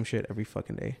eat the same shit every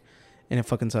fucking day, and it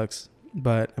fucking sucks.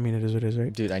 But I mean, it is what it is,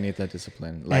 right? Dude, I need that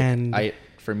discipline. Like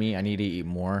for me, I need to eat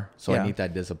more. So I need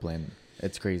that discipline.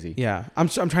 It's crazy. Yeah. I'm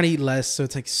trying to eat less. So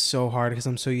it's like so hard because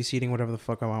I'm so used to eating whatever the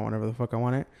fuck I want, whenever the fuck I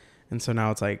want it. And so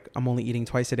now it's like I'm only eating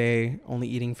twice a day, only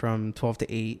eating from 12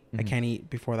 to 8. I can't eat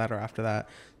before that or after that.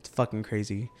 It's fucking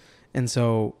crazy. And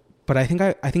so, but I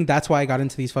think that's why I got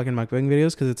into these fucking mukbang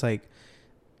videos, because it's like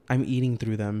I'm eating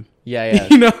through them. Yeah.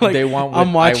 You know, like they want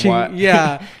I'm watching.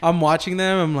 I'm watching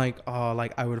them. I'm like, oh,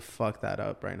 like I would fuck that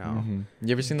up right now.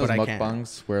 You ever seen those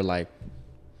mukbangs where like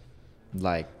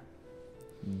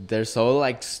they're so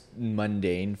like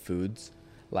mundane foods?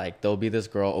 Like there'll be this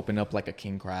girl open up like a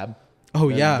king crab. Oh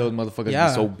yeah, those motherfuckers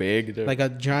be so big. Like a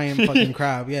giant fucking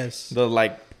crab. Yes. They'll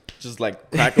like just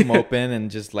like crack them open and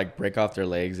just like break off their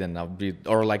legs, and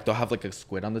or like they'll have like a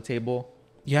squid on the table.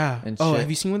 Yeah. And have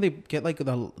you seen when they get like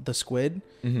the squid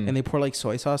and they pour like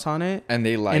soy sauce on it, and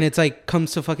they like, and it's like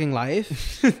comes to fucking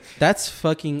life? That's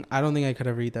fucking. I don't think I could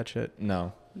ever eat that shit.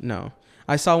 No.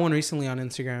 I saw one recently on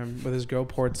Instagram where this girl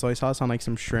poured soy sauce on like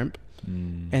some shrimp,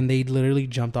 and they literally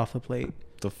jumped off the plate.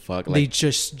 The fuck? They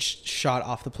just shot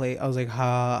off the plate. I was like,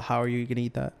 how are you gonna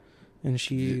eat that? And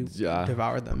she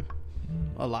devoured them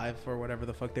alive or whatever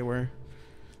the fuck they were.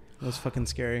 It was fucking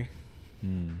scary.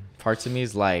 Parts of me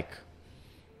is like,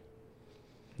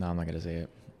 no, I'm not gonna say it.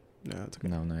 No, it's okay.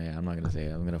 No, yeah, I'm not gonna say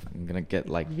it. I'm gonna get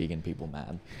like vegan people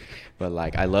mad. But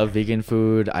like, I love vegan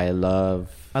food. I love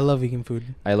vegan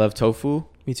food. I love tofu.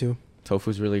 Me too.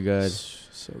 Tofu's really good.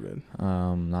 So good.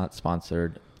 Not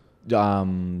sponsored.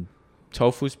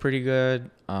 Tofu's pretty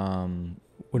good.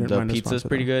 Wouldn't The mind a pizza's sponsor,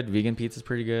 pretty though. good. Vegan pizza's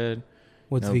pretty good.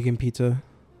 What's No. vegan pizza?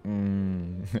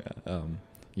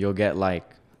 You'll get like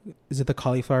Is it the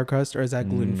cauliflower crust or is that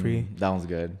gluten free? That one's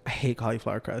good. I hate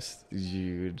cauliflower crust.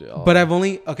 Dude, But I've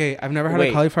never had a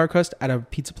Wait. cauliflower crust at a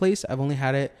pizza place. I've only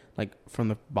had it like from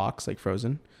the box, like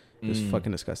frozen. It was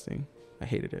fucking disgusting. I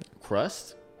hated it.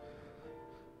 crust.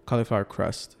 Cauliflower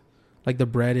crust. Like the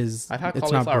bread is. I've had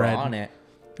it's not cauliflower bread. on it.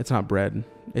 It's not bread.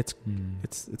 It's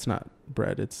not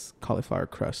bread. It's cauliflower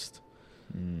crust.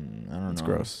 I don't know. It's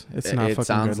gross. It's not. It fucking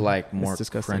sounds good. like It's more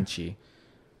disgusting. crunchy.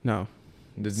 No,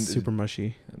 It's super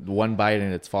mushy. one bite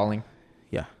and it's falling.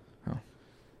 Yeah. Oh.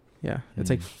 Yeah.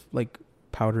 It's like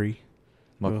powdery.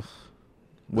 Muk- Ugh.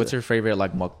 What's your favorite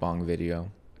like mukbang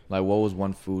video? Like, what was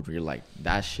one food where you're like,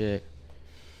 that shit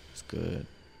is good?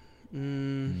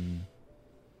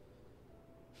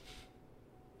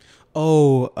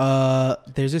 Oh,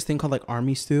 there's this thing called like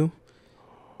army stew,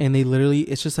 and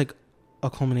it's just like a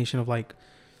culmination of like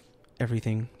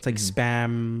everything. It's like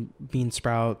spam, bean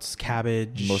sprouts,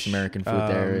 cabbage. Most American food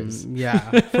there is. Yeah,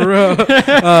 for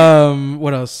real.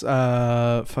 What else?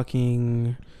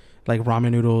 Fucking like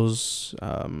ramen noodles.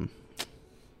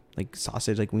 Like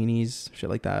sausage, like weenies, shit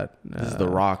like that. This is the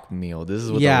Rock meal. This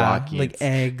is what the Rock eats. Like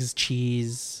eggs,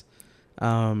 cheese,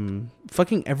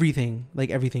 fucking everything, like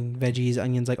everything, veggies,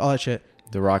 onions, like all that shit.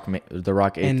 The Rock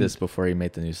ate And- this before he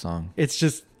made the new song. It's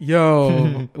just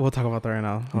we'll talk about that right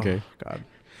now. Okay. Oh, God.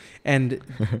 And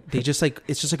they just like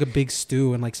it's just like a big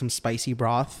stew and like some spicy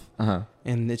broth,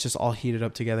 and it's just all heated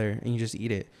up together, and you just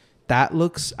eat it.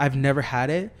 I've never had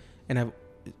it, and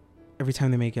every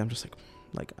time they make it, I'm just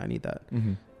like I need that.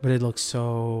 But it looks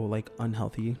so like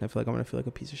unhealthy. I feel like I'm gonna feel like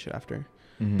a piece of shit after.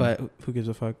 But who gives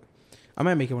a fuck? I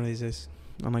might make it one of these days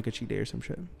on like a cheat day or some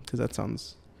shit, because that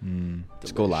sounds.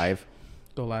 Just go live.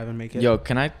 Go live and make it. Yo,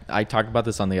 can I talked about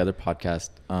this on the other podcast.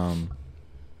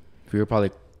 We would probably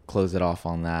close it off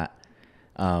on that.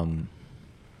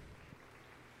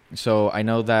 So I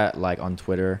know that like on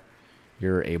Twitter,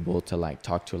 you're able to like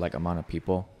talk to like amount of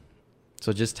people.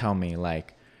 So just tell me,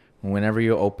 like, whenever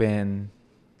you open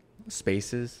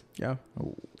spaces, Yeah.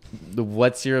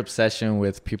 what's your obsession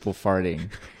with people farting?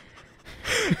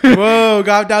 Whoa,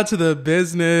 got down to the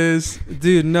business,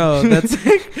 dude. No,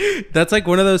 that's like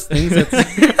one of those things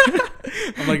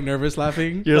that's. I'm like nervous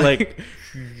laughing. You're like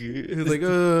it's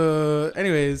like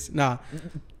anyways, nah.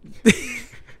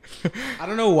 I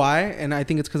don't know why, and I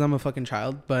think it's because I'm a fucking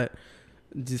child, but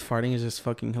just farting is just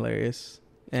fucking hilarious.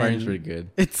 farting's pretty good.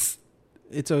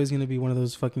 It's always gonna be one of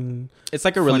those fucking. It's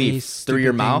like a funny, relief through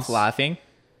your stupid mouth, things. laughing,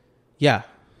 Yeah,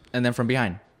 and then from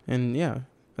behind. and yeah,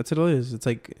 that's what it is. It's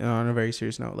like on a very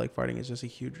serious note, like farting is just a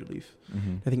huge relief.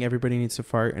 I think everybody needs to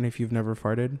fart, and if you've never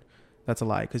farted, that's a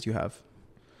lie because you have.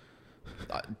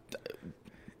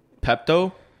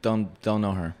 Pepto, don't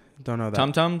know her. Don't know that.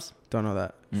 Tum Tums, Don't know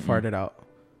that. Fart it out.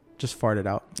 Just fart it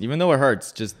out. even though it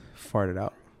hurts, just Fart it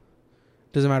out.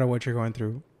 Doesn't matter what you're going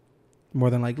through. More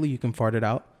than likely, you can fart it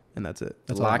out, and that's it.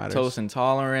 That's all that matters. lactose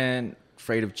intolerant,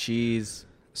 afraid of cheese.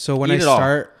 So when Eat it all.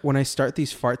 I start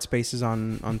these fart spaces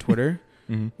on Twitter,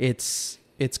 it's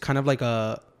kind of like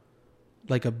a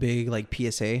big like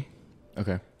PSA,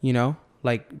 Okay. you know,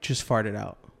 like just fart it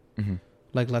out.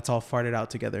 Like let's all fart it out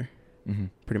together.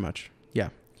 Pretty much. Yeah.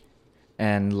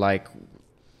 And like,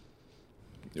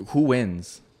 who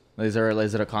wins? Is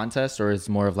it a contest, or is it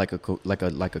more of like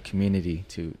a community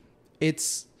to?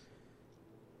 It's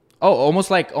almost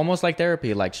like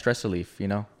therapy, like stress relief. You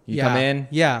know, you come in,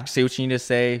 say what you need to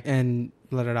say, and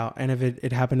let it out. And if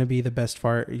it happened to be the best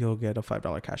fart, you'll get a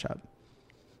 $5 cash out.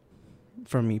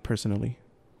 From me personally,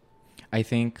 I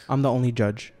think I'm the only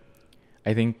judge.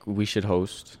 we should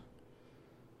host.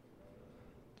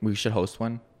 We should host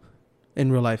one.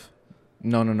 In real life.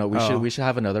 No. Oh. We should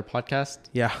have another podcast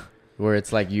Yeah. where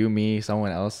it's like you, me,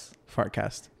 someone else,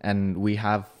 Fartcast. and we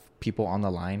have people on the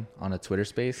line on a Twitter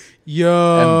space.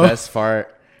 Yo. And best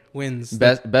fart wins.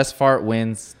 best fart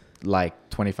wins like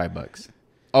 $25.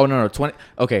 Oh no, 20.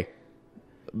 Okay.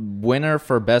 Winner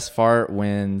for best fart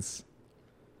wins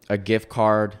a gift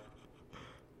card,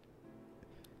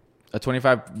 a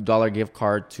 $25 gift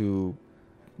card to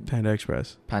Panda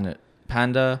Express.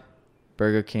 Panda,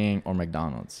 Burger King, or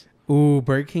McDonald's. Ooh,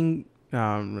 Burger King. No,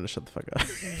 I'm gonna shut the fuck up.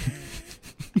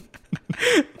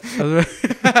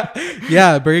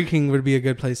 Yeah, Burger King would be a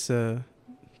good place to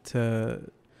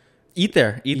Eat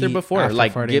there before. after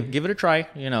Like farting. give it a try.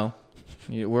 You know,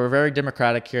 we're very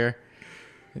democratic here.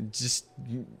 Just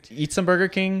eat some Burger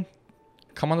King.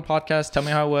 Come on the podcast. Tell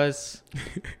me how it was.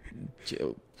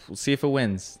 We'll see if it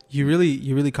wins. You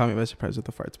really caught me by surprise with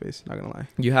the fart space. Not gonna lie,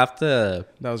 You have to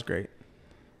that was great.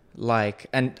 like,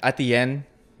 and at the end,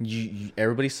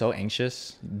 everybody's so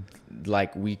anxious.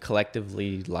 Like we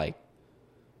collectively like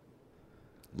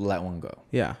let one go.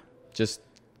 Yeah. Just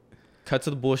cut to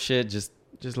the bullshit. Just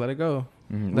let it go.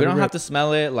 we don't have to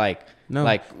smell it. Like No.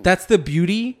 like That's the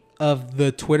beauty of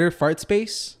the Twitter fart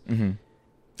space. I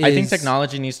think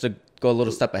technology needs to go a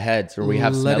little step ahead, so we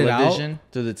have smell-o-vision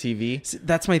to the TV.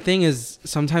 That's my thing. Is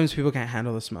sometimes people can't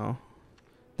handle the smell.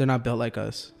 They're not built like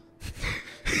us.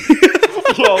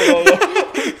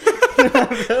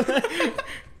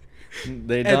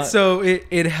 They don't. And so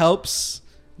it helps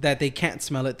that they can't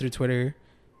smell it through Twitter,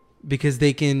 because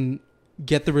they can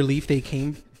get the relief they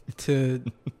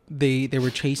were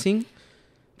chasing.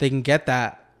 They can get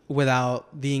that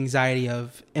without the anxiety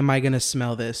of, am I going to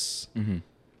smell this?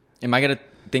 Am I going to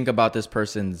think about this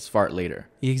person's fart later?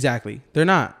 Exactly. They're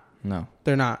not. No.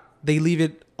 They're not. They leave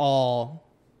it all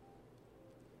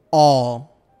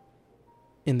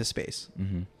in the space.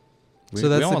 So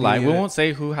that's we won't lie. We won't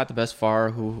say who had the best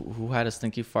fart, who had a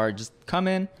stinky fart. Just come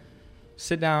in,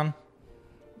 sit down,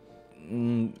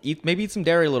 eat some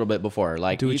dairy a little bit before.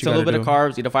 Like eat a little bit of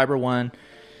carbs, eat a fiber one,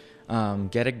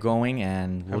 get it going,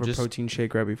 and we'll just protein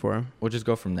shake right before. We'll just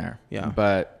go from there. Yeah.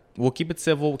 But we'll keep it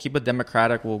civil. We'll keep it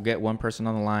democratic. We'll get one person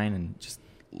on the line and just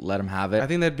let them have it. I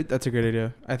think that's a great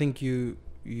idea. I think you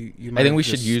I think we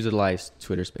should utilize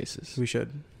Twitter Spaces. We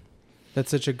should. That's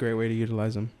such a great way to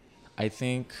utilize them. I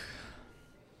think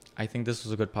this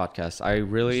was a good podcast.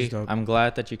 I'm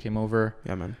glad that you came over.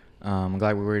 Yeah, man. I'm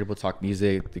glad we were able to talk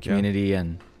music, the community,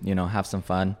 and have some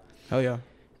fun. Hell yeah.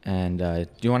 And do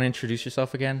you want to introduce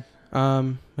yourself again?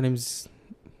 My name's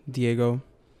Diego,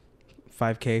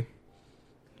 5K.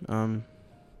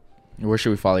 Where should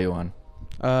we follow you on?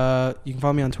 You can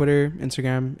follow me on Twitter,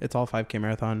 Instagram. It's all 5K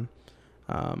Marathon.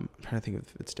 I'm trying to think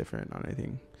if it's different on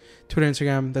anything. Twitter,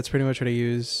 Instagram. That's pretty much what I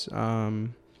use.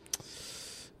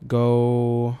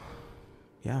 Go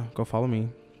follow me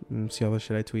and see all the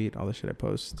shit I tweet, all the shit I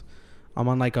post. I'm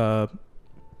on like a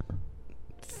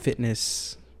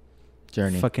fitness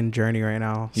fucking journey right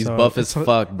now. He's buff as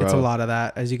fuck, bro. It's a lot of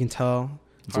that, as you can tell.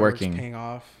 It's working. Paying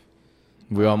off.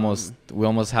 We almost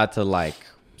had to like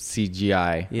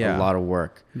CGI a lot of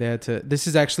work. They had to. This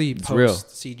is actually post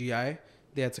CGI.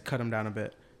 They had to cut him down a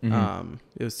bit.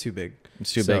 It was too big.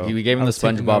 It's too big. We gave him the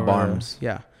SpongeBob arms.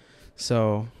 Yeah.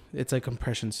 So it's like a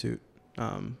compression suit.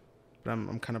 But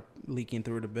I'm kind of leaking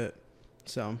through it a bit.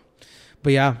 So,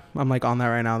 but yeah, I'm like on that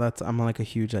right now. I'm on like a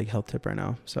huge like health tip right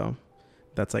now. So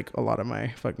that's like a lot of my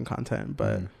fucking content.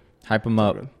 But hype him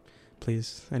up,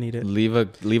 please. I need it. Leave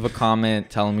a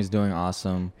comment. Tell him he's doing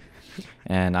awesome.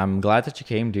 And I'm glad that you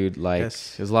came, dude. Like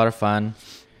It was a lot of fun.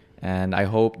 And I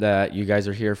hope that you guys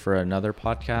are here for another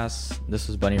podcast. This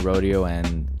was Bunny Rodeo,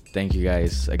 and thank you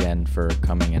guys again for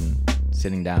coming and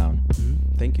sitting down.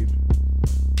 Thank you.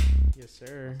 Yes,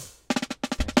 sir.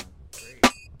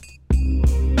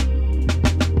 Great.